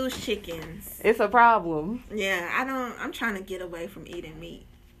huge chickens. It's a problem. Yeah, I'm trying to get away from eating meat.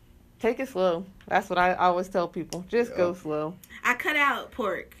 Take it slow. That's what I always tell people. Just go slow. I cut out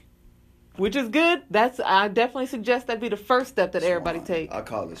pork. Which is good. I definitely suggest that be the first step that everybody take. I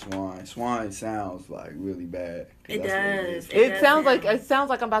call it swine. Swine sounds like really bad. It does. It sounds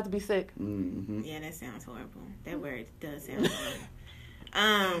like I'm about to be sick. Mm-hmm. Yeah, that sounds horrible. That word does sound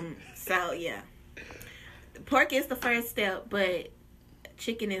horrible. So yeah, pork is the first step, but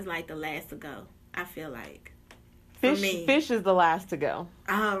chicken is like the last to go. I feel like. Fish is the last to go.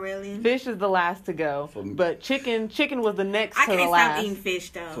 Oh, really? Fish is the last to go. But chicken was the next to the last. I can't stop eating fish,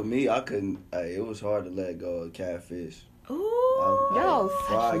 though. For me, I couldn't. It was hard to let go of catfish. Ooh. Y'all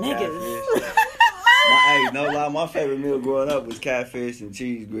such niggas. No lie, my favorite meal growing up was catfish and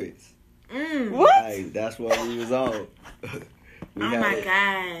cheese grits. What? Hey, that's what we was on. my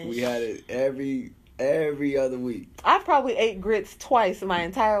gosh. We had it every other week. I've probably ate grits twice in my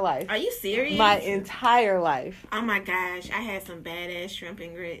entire life. Are you serious? My entire life. Oh my gosh. I had some badass shrimp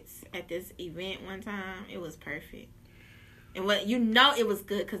and grits at this event one time. It was perfect. And it was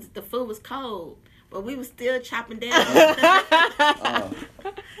good because the food was cold. But we were still chopping down.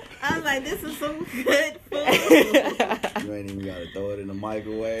 I was like, this is some good food. You ain't even got to throw it in the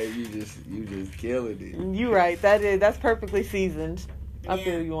microwave. You just killing it. You right. That's perfectly seasoned. I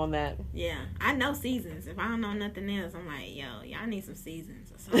feel you on that. Yeah. I know seasons. If I don't know nothing else, I'm like, yo, y'all need some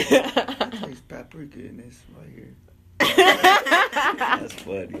seasons or something. I taste paprika in this right here. That's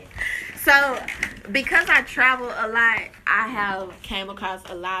funny. So, because I travel a lot, I have came across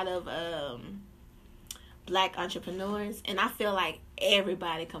a lot of Black entrepreneurs, and I feel like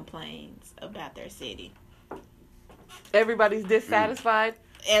everybody complains about their city. Everybody's dissatisfied?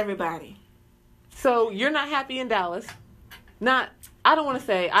 Everybody. So, you're not happy in Dallas? I don't want to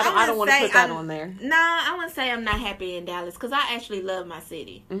say. I don't want to put that on there. No, I want to say I'm not happy in Dallas because I actually love my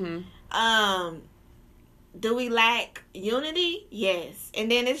city. Mm-hmm. do we lack unity? Yes. And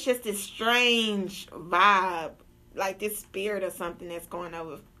then it's just this strange vibe, like this spirit or something that's going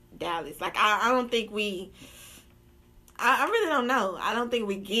over Dallas. Like, I don't think I really don't know. I don't think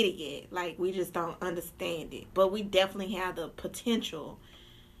we get it yet. Like, we just don't understand it. But we definitely have the potential.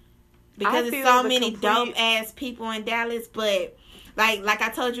 Because there's so many dope-ass people in Dallas. But, like I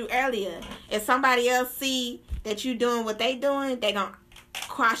told you earlier, if somebody else see that you doing what they doing, they gonna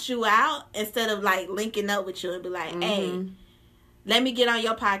cross you out instead of, like, linking up with you and be like, hey, let me get on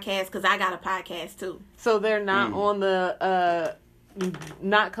your podcast because I got a podcast, too. So they're not on the...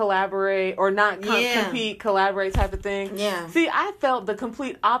 not collaborate or not compete, collaborate type of thing. Yeah. See, I felt the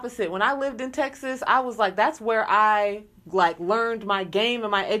complete opposite. When I lived in Texas, I was like, that's where I learned my game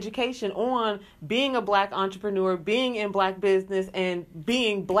and my education on being a black entrepreneur, being in black business, and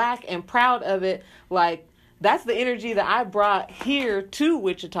being black and proud of it. Like, that's the energy that I brought here to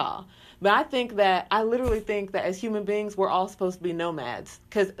Wichita. But I literally think that as human beings, we're all supposed to be nomads.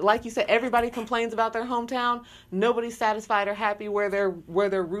 Because, like you said, everybody complains about their hometown. Nobody's satisfied or happy where their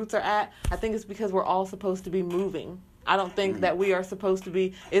roots are at. I think it's because we're all supposed to be moving. I don't think that we are supposed to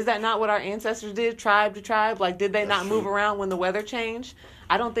be... Is that not what our ancestors did, tribe to tribe? Like, did they not move around when the weather changed?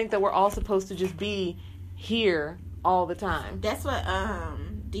 I don't think that we're all supposed to just be here all the time. That's what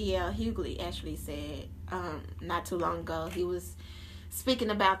D.L. Hughley actually said not too long ago. He was... speaking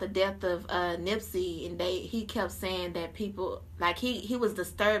about the death of Nipsey, and he kept saying that people, like, he was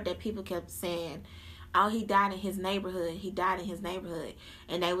disturbed that people kept saying, oh, he died in his neighborhood,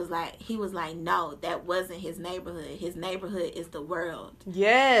 and he was like, no, that wasn't his neighborhood is the world.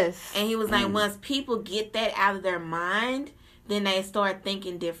 Yes. And he was like, once people get that out of their mind, then they start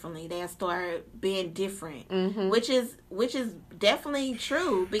thinking differently. They start being different, which is definitely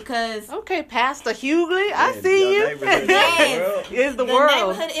true because... Okay, Pastor Hughley, I see you. Yes, is the world. The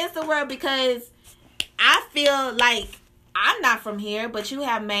neighborhood is the world because I feel like I'm not from here, but you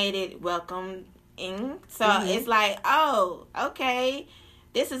have made it welcoming. So it's like, oh, okay,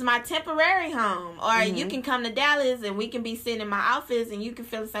 this is my temporary home. Or you can come to Dallas and we can be sitting in my office and you can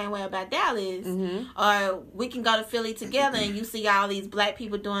feel the same way about Dallas. Or we can go to Philly together and you see all these black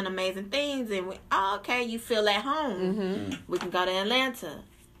people doing amazing things. And okay, you feel at home. We can go to Atlanta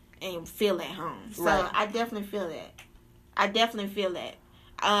and feel at home. So I definitely feel that.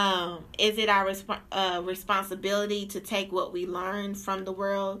 Is it our responsibility to take what we learned from the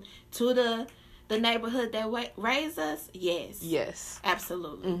world to the neighborhood that raised us? Yes,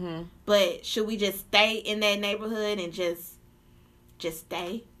 absolutely. But should we just stay in that neighborhood and just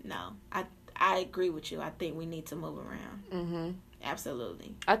stay? No, I agree with you. I think we need to move around.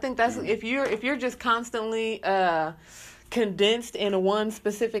 Absolutely. I think that's if you're just constantly condensed in one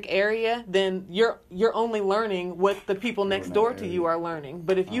specific area, then you're only learning what the people next door to you are learning.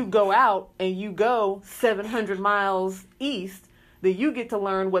 But if you go out and you go 700 miles east, then you get to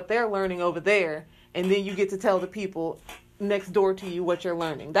learn what they're learning over there, and then you get to tell the people next door to you what you're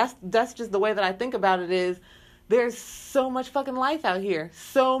learning. That's just the way that I think about it. Is there's so much fucking life out here.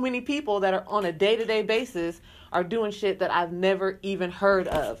 So many people that are on a day-to-day basis are doing shit that I've never even heard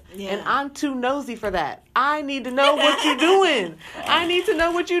of. And I'm too nosy for that. I need to know what you're doing. I need to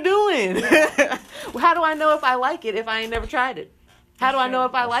know what you're doing. How do I know if I like it if I ain't never tried it? How do I know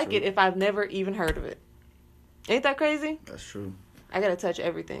if I like it if I've never even heard of it? Ain't that crazy? That's true. I gotta touch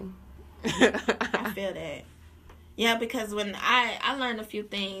everything. I feel that. Yeah, because when I learned a few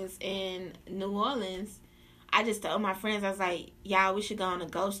things in New Orleans, I just told my friends, I was like, y'all, we should go on a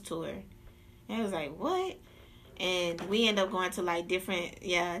ghost tour. And I was like, what? And we end up going to like different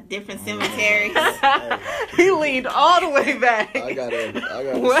cemeteries. He leaned all the way back. I gotta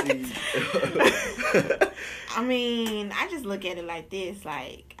see. I mean, I just look at it like this.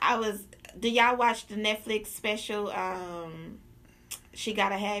 Like, do y'all watch the Netflix special, She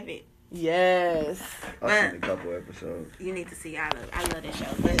Gotta Have It? Yes. I've seen a couple episodes. You need to see. I love that show.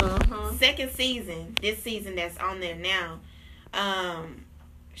 But second season, this season that's on there now,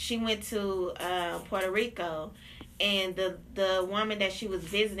 she went to Puerto Rico, and the woman that she was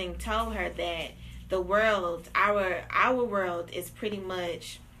visiting told her that the world, our world, is pretty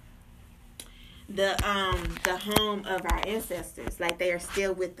much the home of our ancestors. Like, they are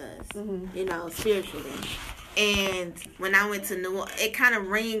still with us, you know, spiritually. And when I went to New Orleans, it kind of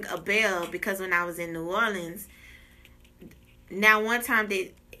rang a bell because when I was in New Orleans, now one time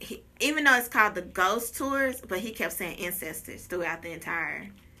even though it's called the Ghost Tours, but he kept saying ancestors throughout the entire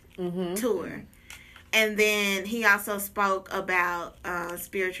tour. And then he also spoke about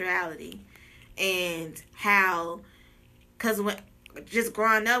spirituality and how, because just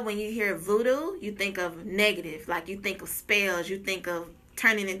growing up, when you hear voodoo, you think of negative. Like, you think of spells, you think of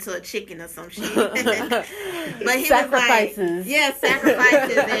turning into a chicken or some shit. But he sacrifices. was like,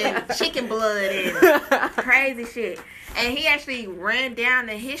 sacrifices and chicken blood and crazy shit. And he actually ran down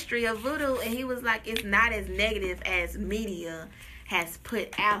the history of voodoo, and he was like, it's not as negative as media has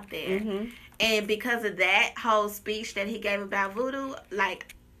put out there. Mm-hmm. And because of that whole speech that he gave about voodoo,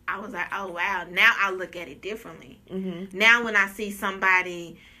 like, I was like, oh, wow. Now I look at it differently. Mm-hmm. Now when I see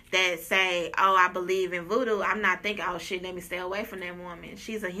somebody that say, oh, I believe in voodoo, I'm not thinking, oh, shit, let me stay away from that woman.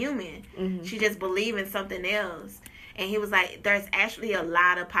 She's a human. Mm-hmm. She just believes in something else. And he was like, there's actually a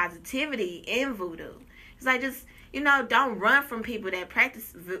lot of positivity in voodoo. It's like, just, don't run from people that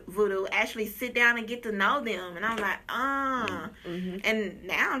practice voodoo. Actually sit down and get to know them. And I'm like, mm-hmm. And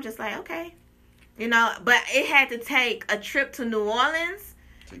now I'm just like, okay. But it had to take a trip to New Orleans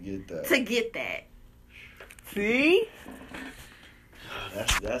to get that. See?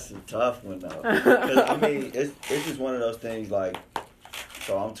 That's a tough one, though. 'Cause, I mean, it's just one of those things, like,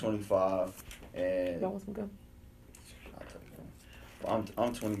 so I'm 25, and... Y'all want some gum?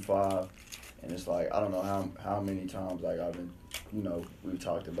 I'm 25, and it's like, I don't know how many times, like, I've been, we've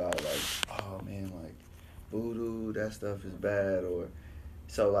talked about, like, oh, man, like, voodoo, that stuff is bad, or...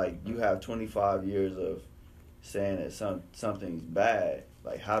 So, like, you have 25 years of saying that something's bad.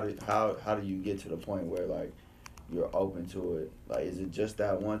 Like, how do you get to the point where, like, you're open to it? Like, is it just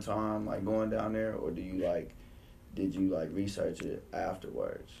that one time, like, going down there, or did you research it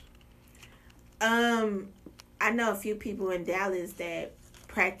afterwards? I know a few people in Dallas that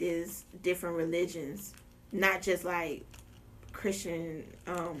practice different religions, not just like Christian,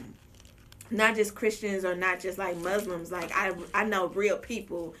 not just Christians or not just like Muslims. Like I know real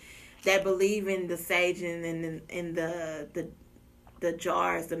people that believe in the sage and in the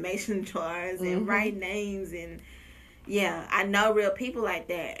jars, the mason jars, mm-hmm. and write names, and I know real people like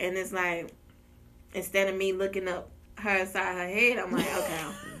that. And it's like, instead of me looking up her side of her head, I'm like,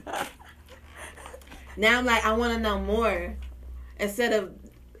 okay. Now I'm like, I want to know more, instead of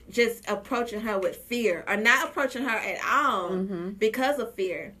just approaching her with fear, or not approaching her at all, mm-hmm. because of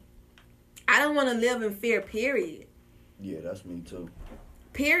fear. I don't want to live in fear, period. Yeah, that's me too.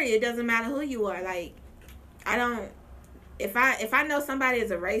 Period. It doesn't matter who you are. Like, I don't... If I know somebody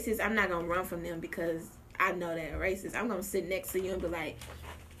is a racist, I'm not going to run from them because I know they're a racist. I'm going to sit next to you and be like,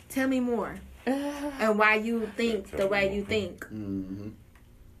 tell me more. And why you think the way you think.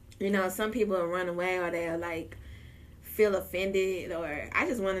 Mm-hmm. Some people will run away, or they'll, like, feel offended, or I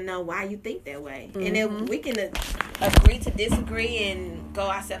just want to know why you think that way. Mm-hmm. And then we can agree to disagree and go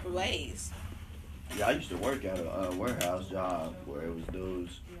our separate ways. Yeah, I used to work at a warehouse job where it was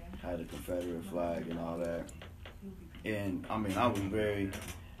dudes had a Confederate flag and all that. And, I mean, I was very,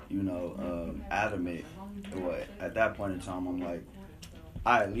 adamant. But at that point in time, I'm like,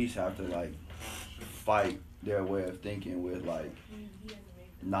 I at least have to, like, fight their way of thinking with, like,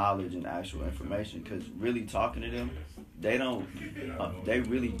 knowledge and actual information. Because really talking to them, they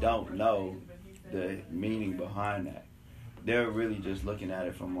really don't know the meaning behind that. They're really just looking at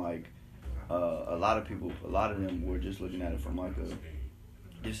it from, like, a lot of them were just looking at it from, like,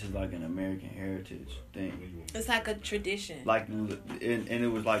 this is like an American heritage thing. It's like a tradition. Like, and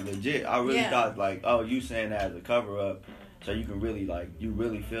it was like legit. I really thought, like, oh, you saying that as a cover up, so you can really, like, you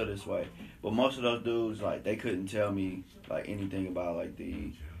really feel this way. But most of those dudes, like, they couldn't tell me, like, anything about, like,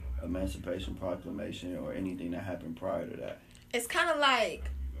 the Emancipation Proclamation or anything that happened prior to that. It's kind of like,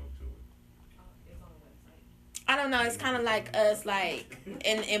 I don't know, it's kind of like us, like,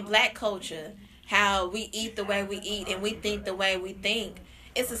 in black culture, how we eat the way we eat and we think the way we think.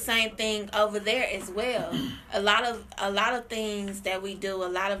 It's the same thing over there as well. A lot of things that we do, a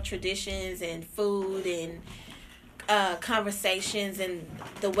lot of traditions and food and conversations and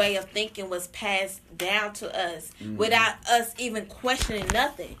the way of thinking was passed down to us, mm-hmm. without us even questioning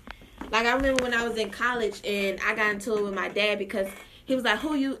nothing. Like, I remember when I was in college and I got into it with my dad because he was like,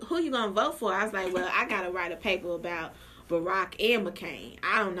 who you gonna vote for? I was like, well, I gotta write a paper about Barack and McCain.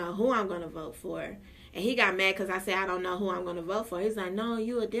 I don't know who I'm gonna vote for. And he got mad because I said, I don't know who I'm going to vote for. He's like, no,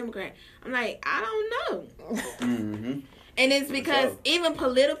 you a Democrat. I'm like, I don't know. Mm-hmm. And it's because even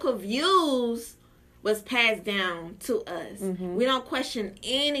political views was passed down to us. Mm-hmm. We don't question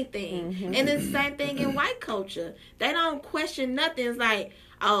anything. Mm-hmm. And it's the same thing in white culture. They don't question nothing. It's like,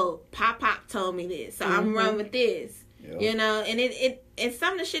 oh, Pop told me this, so I'm running with this. Yep. And and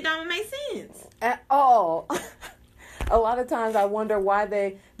some of the shit don't make sense. At all. A lot of times I wonder why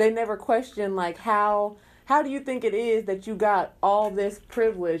they never question, like, how do you think it is that you got all this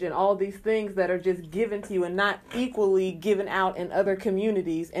privilege and all these things that are just given to you and not equally given out in other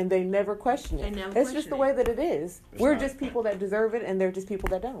communities, and they never question it. It's just the way that it is. We're just people that deserve it, and they're just people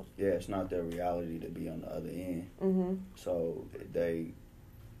that don't. Yeah, it's not their reality to be on the other end. Mm-hmm. So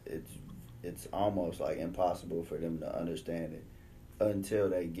it's almost like impossible for them to understand it until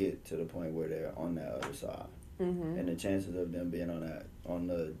they get to the point where they're on that other side. Mm-hmm. And the chances of them being on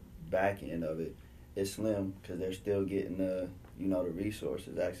the back end of it is slim because they're still getting the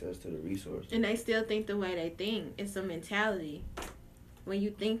resources, access to the resources. And they still think the way they think. It's a mentality. When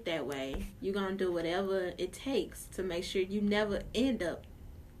you think that way, you're going to do whatever it takes to make sure you never end up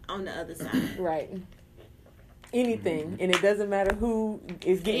on the other side. Right. Anything. And it doesn't matter who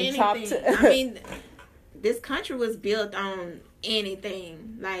is getting chopped. I mean, this country was built on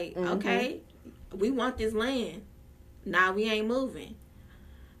anything. Like, okay, we want this land. Nah, we ain't moving.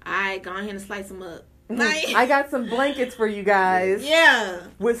 All right, go ahead and slice them up. Like, I got some blankets for you guys. Yeah.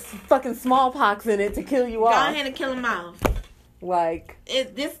 With fucking smallpox in it to kill you off. Go ahead and kill them off. Like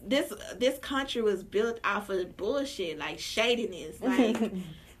this country was built off of bullshit, like shadiness, like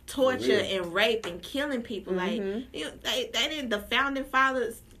torture and rape and killing people. Like they didn't. The founding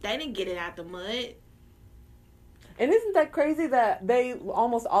fathers, they didn't get it out the mud. And isn't that crazy that they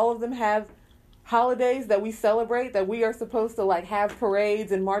almost all of them have holidays that we celebrate, that we are supposed to like have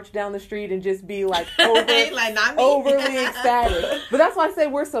parades and march down the street and just be like overly ecstatic. But that's why I say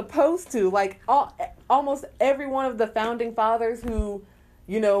we're supposed to. Like almost every one of the founding fathers who,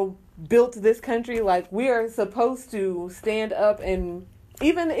 built this country, like we are supposed to stand up and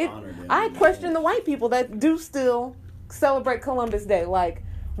even if I question the white people that do still celebrate Columbus Day. Like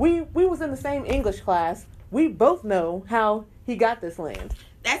we was in the same English class. We both know how he got this land.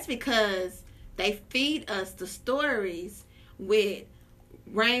 That's because they feed us the stories with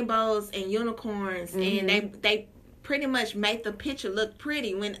rainbows and unicorns, and they pretty much make the picture look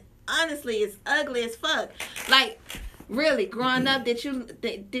pretty when honestly it's ugly as fuck. Like, really, growing up, did you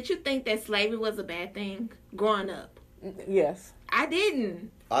think that slavery was a bad thing? Growing up, yes, I didn't.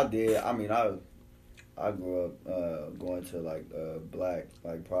 I did. I mean, I grew up going to black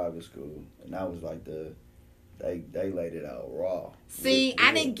private school, and that was like They laid it out raw. See,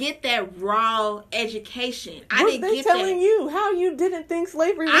 I didn't get that raw education. I didn't get that. What they telling you? How you didn't think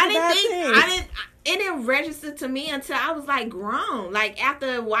slavery was a bad thing? It didn't register to me until I was like grown. Like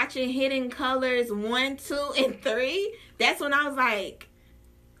after watching Hidden Colors 1, 2, and 3, that's when I was like,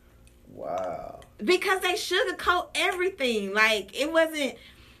 wow. Because they sugarcoat everything. Like it wasn't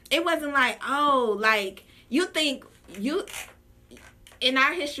like, oh, like you think you. In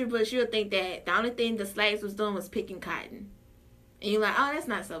our history books, you'll think that the only thing the slaves was doing was picking cotton. And you're like, oh, that's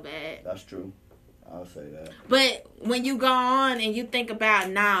not so bad. That's true. I'll say that. But when you go on and you think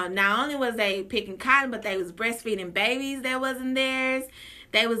about not only was they picking cotton, but they was breastfeeding babies that wasn't theirs.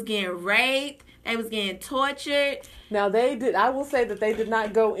 They was getting raped. They was getting tortured. Now I will say that they did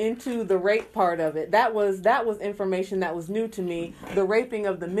not go into the rape part of it. That was information that was new to me. The raping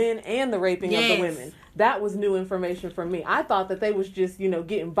of the men and the raping of the women. That was new information for me. I thought that they was just,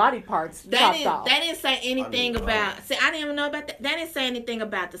 getting body parts chopped off. They didn't say anything about... See, I didn't even know about that. They didn't say anything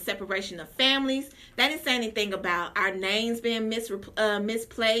about the separation of families. They didn't say anything about our names being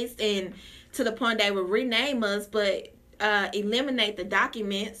misplaced and to the point they would rename us, but eliminate the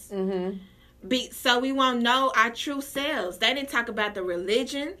documents. Mm-hmm. So we won't know our true selves. They didn't talk about the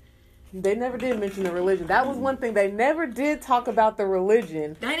religion. They never did mention the religion. That was one thing. They never did talk about the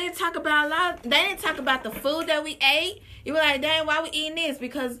religion. They didn't talk about They didn't talk about the food that we ate. You were like, dang, why we eating this?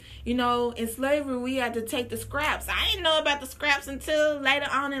 Because, in slavery, we had to take the scraps. I didn't know about the scraps until later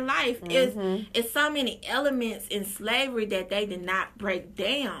on in life. Mm-hmm. It's so many elements in slavery that they did not break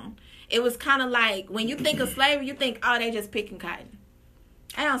down. It was kind of like, when you think of slavery, you think, oh, they just picking cotton.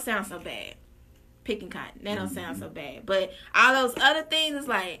 That don't sound so bad. Picking cotton. That don't sound so bad. But all those other things, it's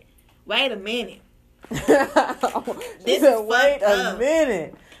like, wait a minute. Wait a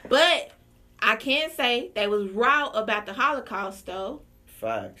minute. But I can say they was raw about the Holocaust, though.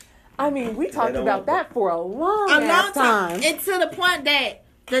 Facts. I mean, we talked about that for a long time. And to the point that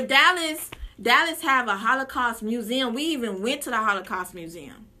the Dallas have a Holocaust museum. We even went to the Holocaust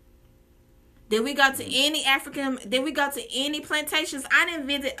museum. Did we go to any Did we go to any plantations? I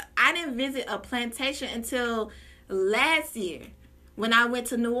didn't visit a plantation until last year when I went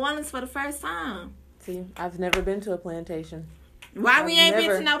to New Orleans for the first time. See, I've never been to a plantation. Why we ain't been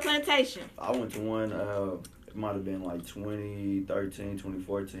to no plantation? I went to one. It might have been like 2013,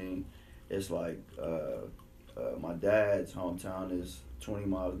 2014. It's like my dad's hometown is 20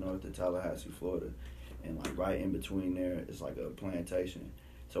 miles north of Tallahassee, Florida, and like right in between there is like a plantation.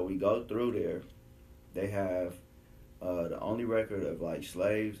 So we go through there. They have the only record of like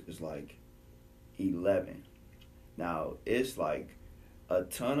slaves is like 11. Now it's like a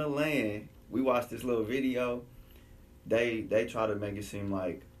ton of land. We watched this little video. They try to make it seem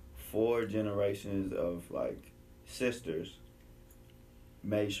like 4 generations of like sisters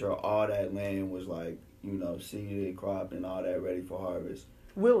made sure all that land was like, seeded, cropped, and all that ready for harvest.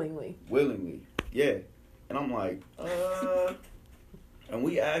 Willingly, yeah. And I'm like, and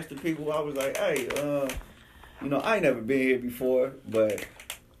we asked the people. I was like, hey, I ain't never been here before, but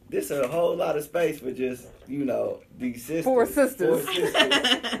this is a whole lot of space for just, these sisters. Four sisters.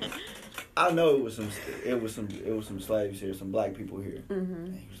 I know it was some slaves here, some black people here. Mm-hmm.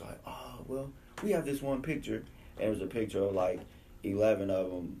 And he was like, oh, well, we have this one picture, and it was a picture of like 11 of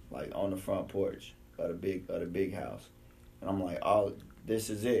them, like on the front porch of the big house. And I'm like, oh, this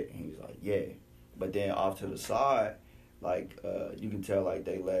is it. And he was like, yeah. But then off to the side, like you can tell, like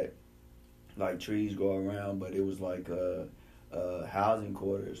they let like trees grow around, but it was like housing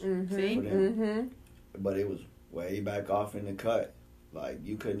quarters for them. Mm-hmm. But it was way back off in the cut. Like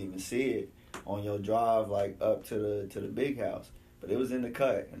you couldn't even see it on your drive, like up to the big house. But it was in the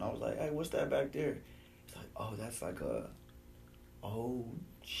cut, and I was like, "Hey, what's that back there?" It's like, "Oh, that's like a old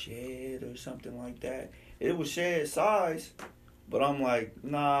shed or something like that." It was shed size, but I'm like,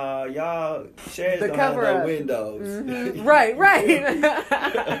 "Nah, y'all sheds don't have no windows." Mm-hmm. Right. Why you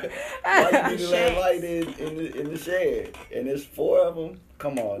need to let light in the shed? And there's 4 of them.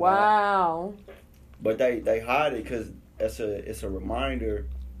 Come on. Wow. Now. But they hide it because it's a reminder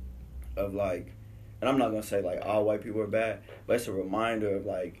of like, and I'm not gonna say like all white people are bad, but it's a reminder of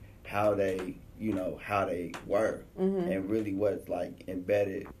like how they were, mm-hmm. and really what's like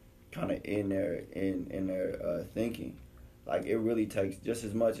embedded kind of in their thinking. Like it really takes just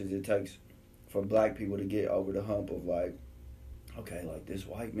as much as it takes for black people to get over the hump of like, okay, like this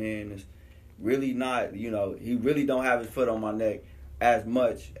white man is really not, he really don't have his foot on my neck as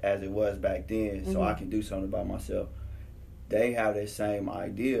much as it was back then, mm-hmm. so I can do something about myself. They have the same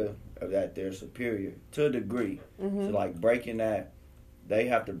idea of that they're superior to a degree. Mm-hmm. So like breaking that, they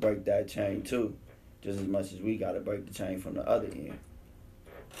have to break that chain too, just as much as we got to break the chain from the other end.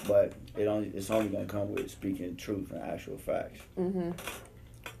 But it's only going to come with speaking truth and actual facts. Mm-hmm.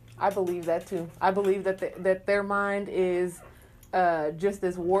 I believe that too. I believe that their mind is just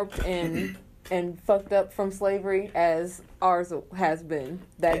as warped and fucked up from slavery as ours has been.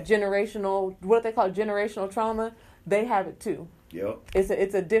 That generational, what they call generational trauma, they have it too. Yep.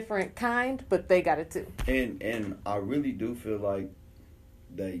 It's a different kind, but they got it too. And I really do feel like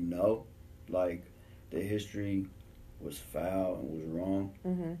they know, like the history was foul and was wrong,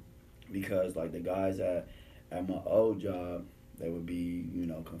 mm-hmm. because like the guys at my old job, they would be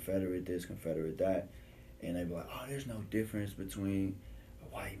Confederate this, Confederate that, and they'd be like, oh, there's no difference between a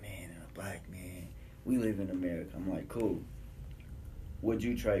white man and a black man. We live in America. I'm like, cool. Would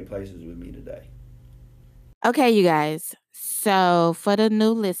you trade places with me today? Okay, you guys. So for the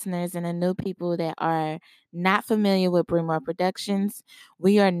new listeners and the new people that are not familiar with Bremore Productions,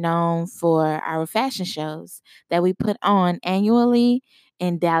 we are known for our fashion shows that we put on annually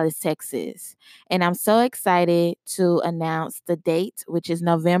in Dallas, Texas. And I'm so excited to announce the date, which is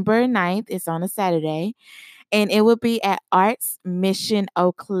November 9th. It's on a Saturday. And it will be at Arts Mission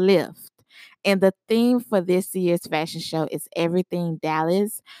Oak Cliff. And the theme for this year's fashion show is Everything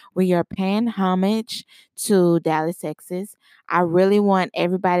Dallas. We are paying homage to Dallas, Texas. I really want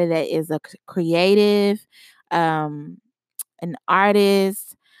everybody that is a creative, an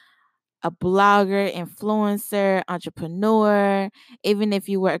artist, a blogger, influencer, entrepreneur, even if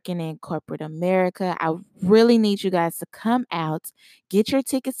you're working in corporate America, I really need you guys to come out, get your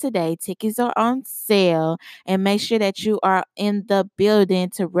tickets today. Tickets are on sale, and make sure that you are in the building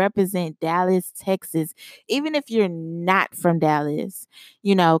to represent Dallas, Texas. Even if you're not from Dallas,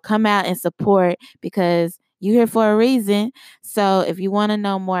 come out and support because you're here for a reason. So if you want to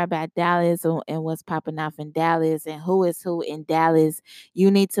know more about Dallas and what's popping off in Dallas and who is who in Dallas,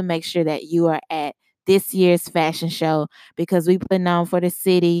 you need to make sure that you are at this year's fashion show because we put on for the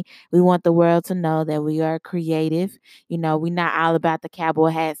city. We want the world to know that we are creative. We're not all about the cowboy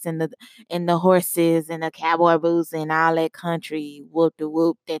hats and the horses and the cowboy boots and all that country whoop de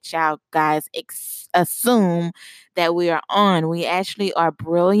whoop that y'all guys assume that we are on. We actually are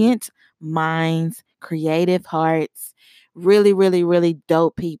brilliant minds, creative hearts, really, really, really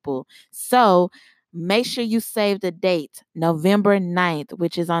dope people. So make sure you save the date, November 9th,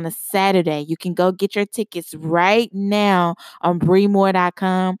 which is on a Saturday. You can go get your tickets right now on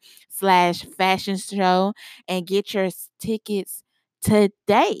Bremore.com/fashion show and get your tickets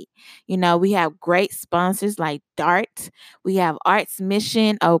today. We have great sponsors like Dart. We have Arts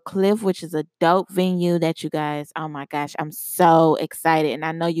Mission Oak Cliff, which is a dope venue that you guys, oh my gosh, I'm so excited. And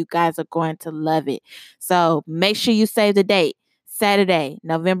I know you guys are going to love it. So make sure you save the date, Saturday,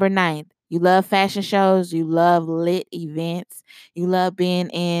 November 9th. You love fashion shows. You love lit events. You love being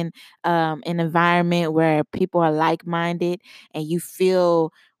in an environment where people are like-minded and you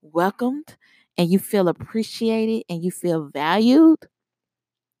feel welcomed and you feel appreciated and you feel valued.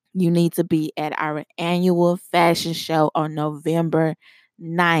 You need to be at our annual fashion show on November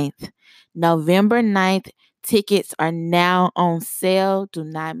 9th. November 9th, tickets are now on sale. Do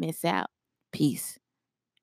not miss out. Peace.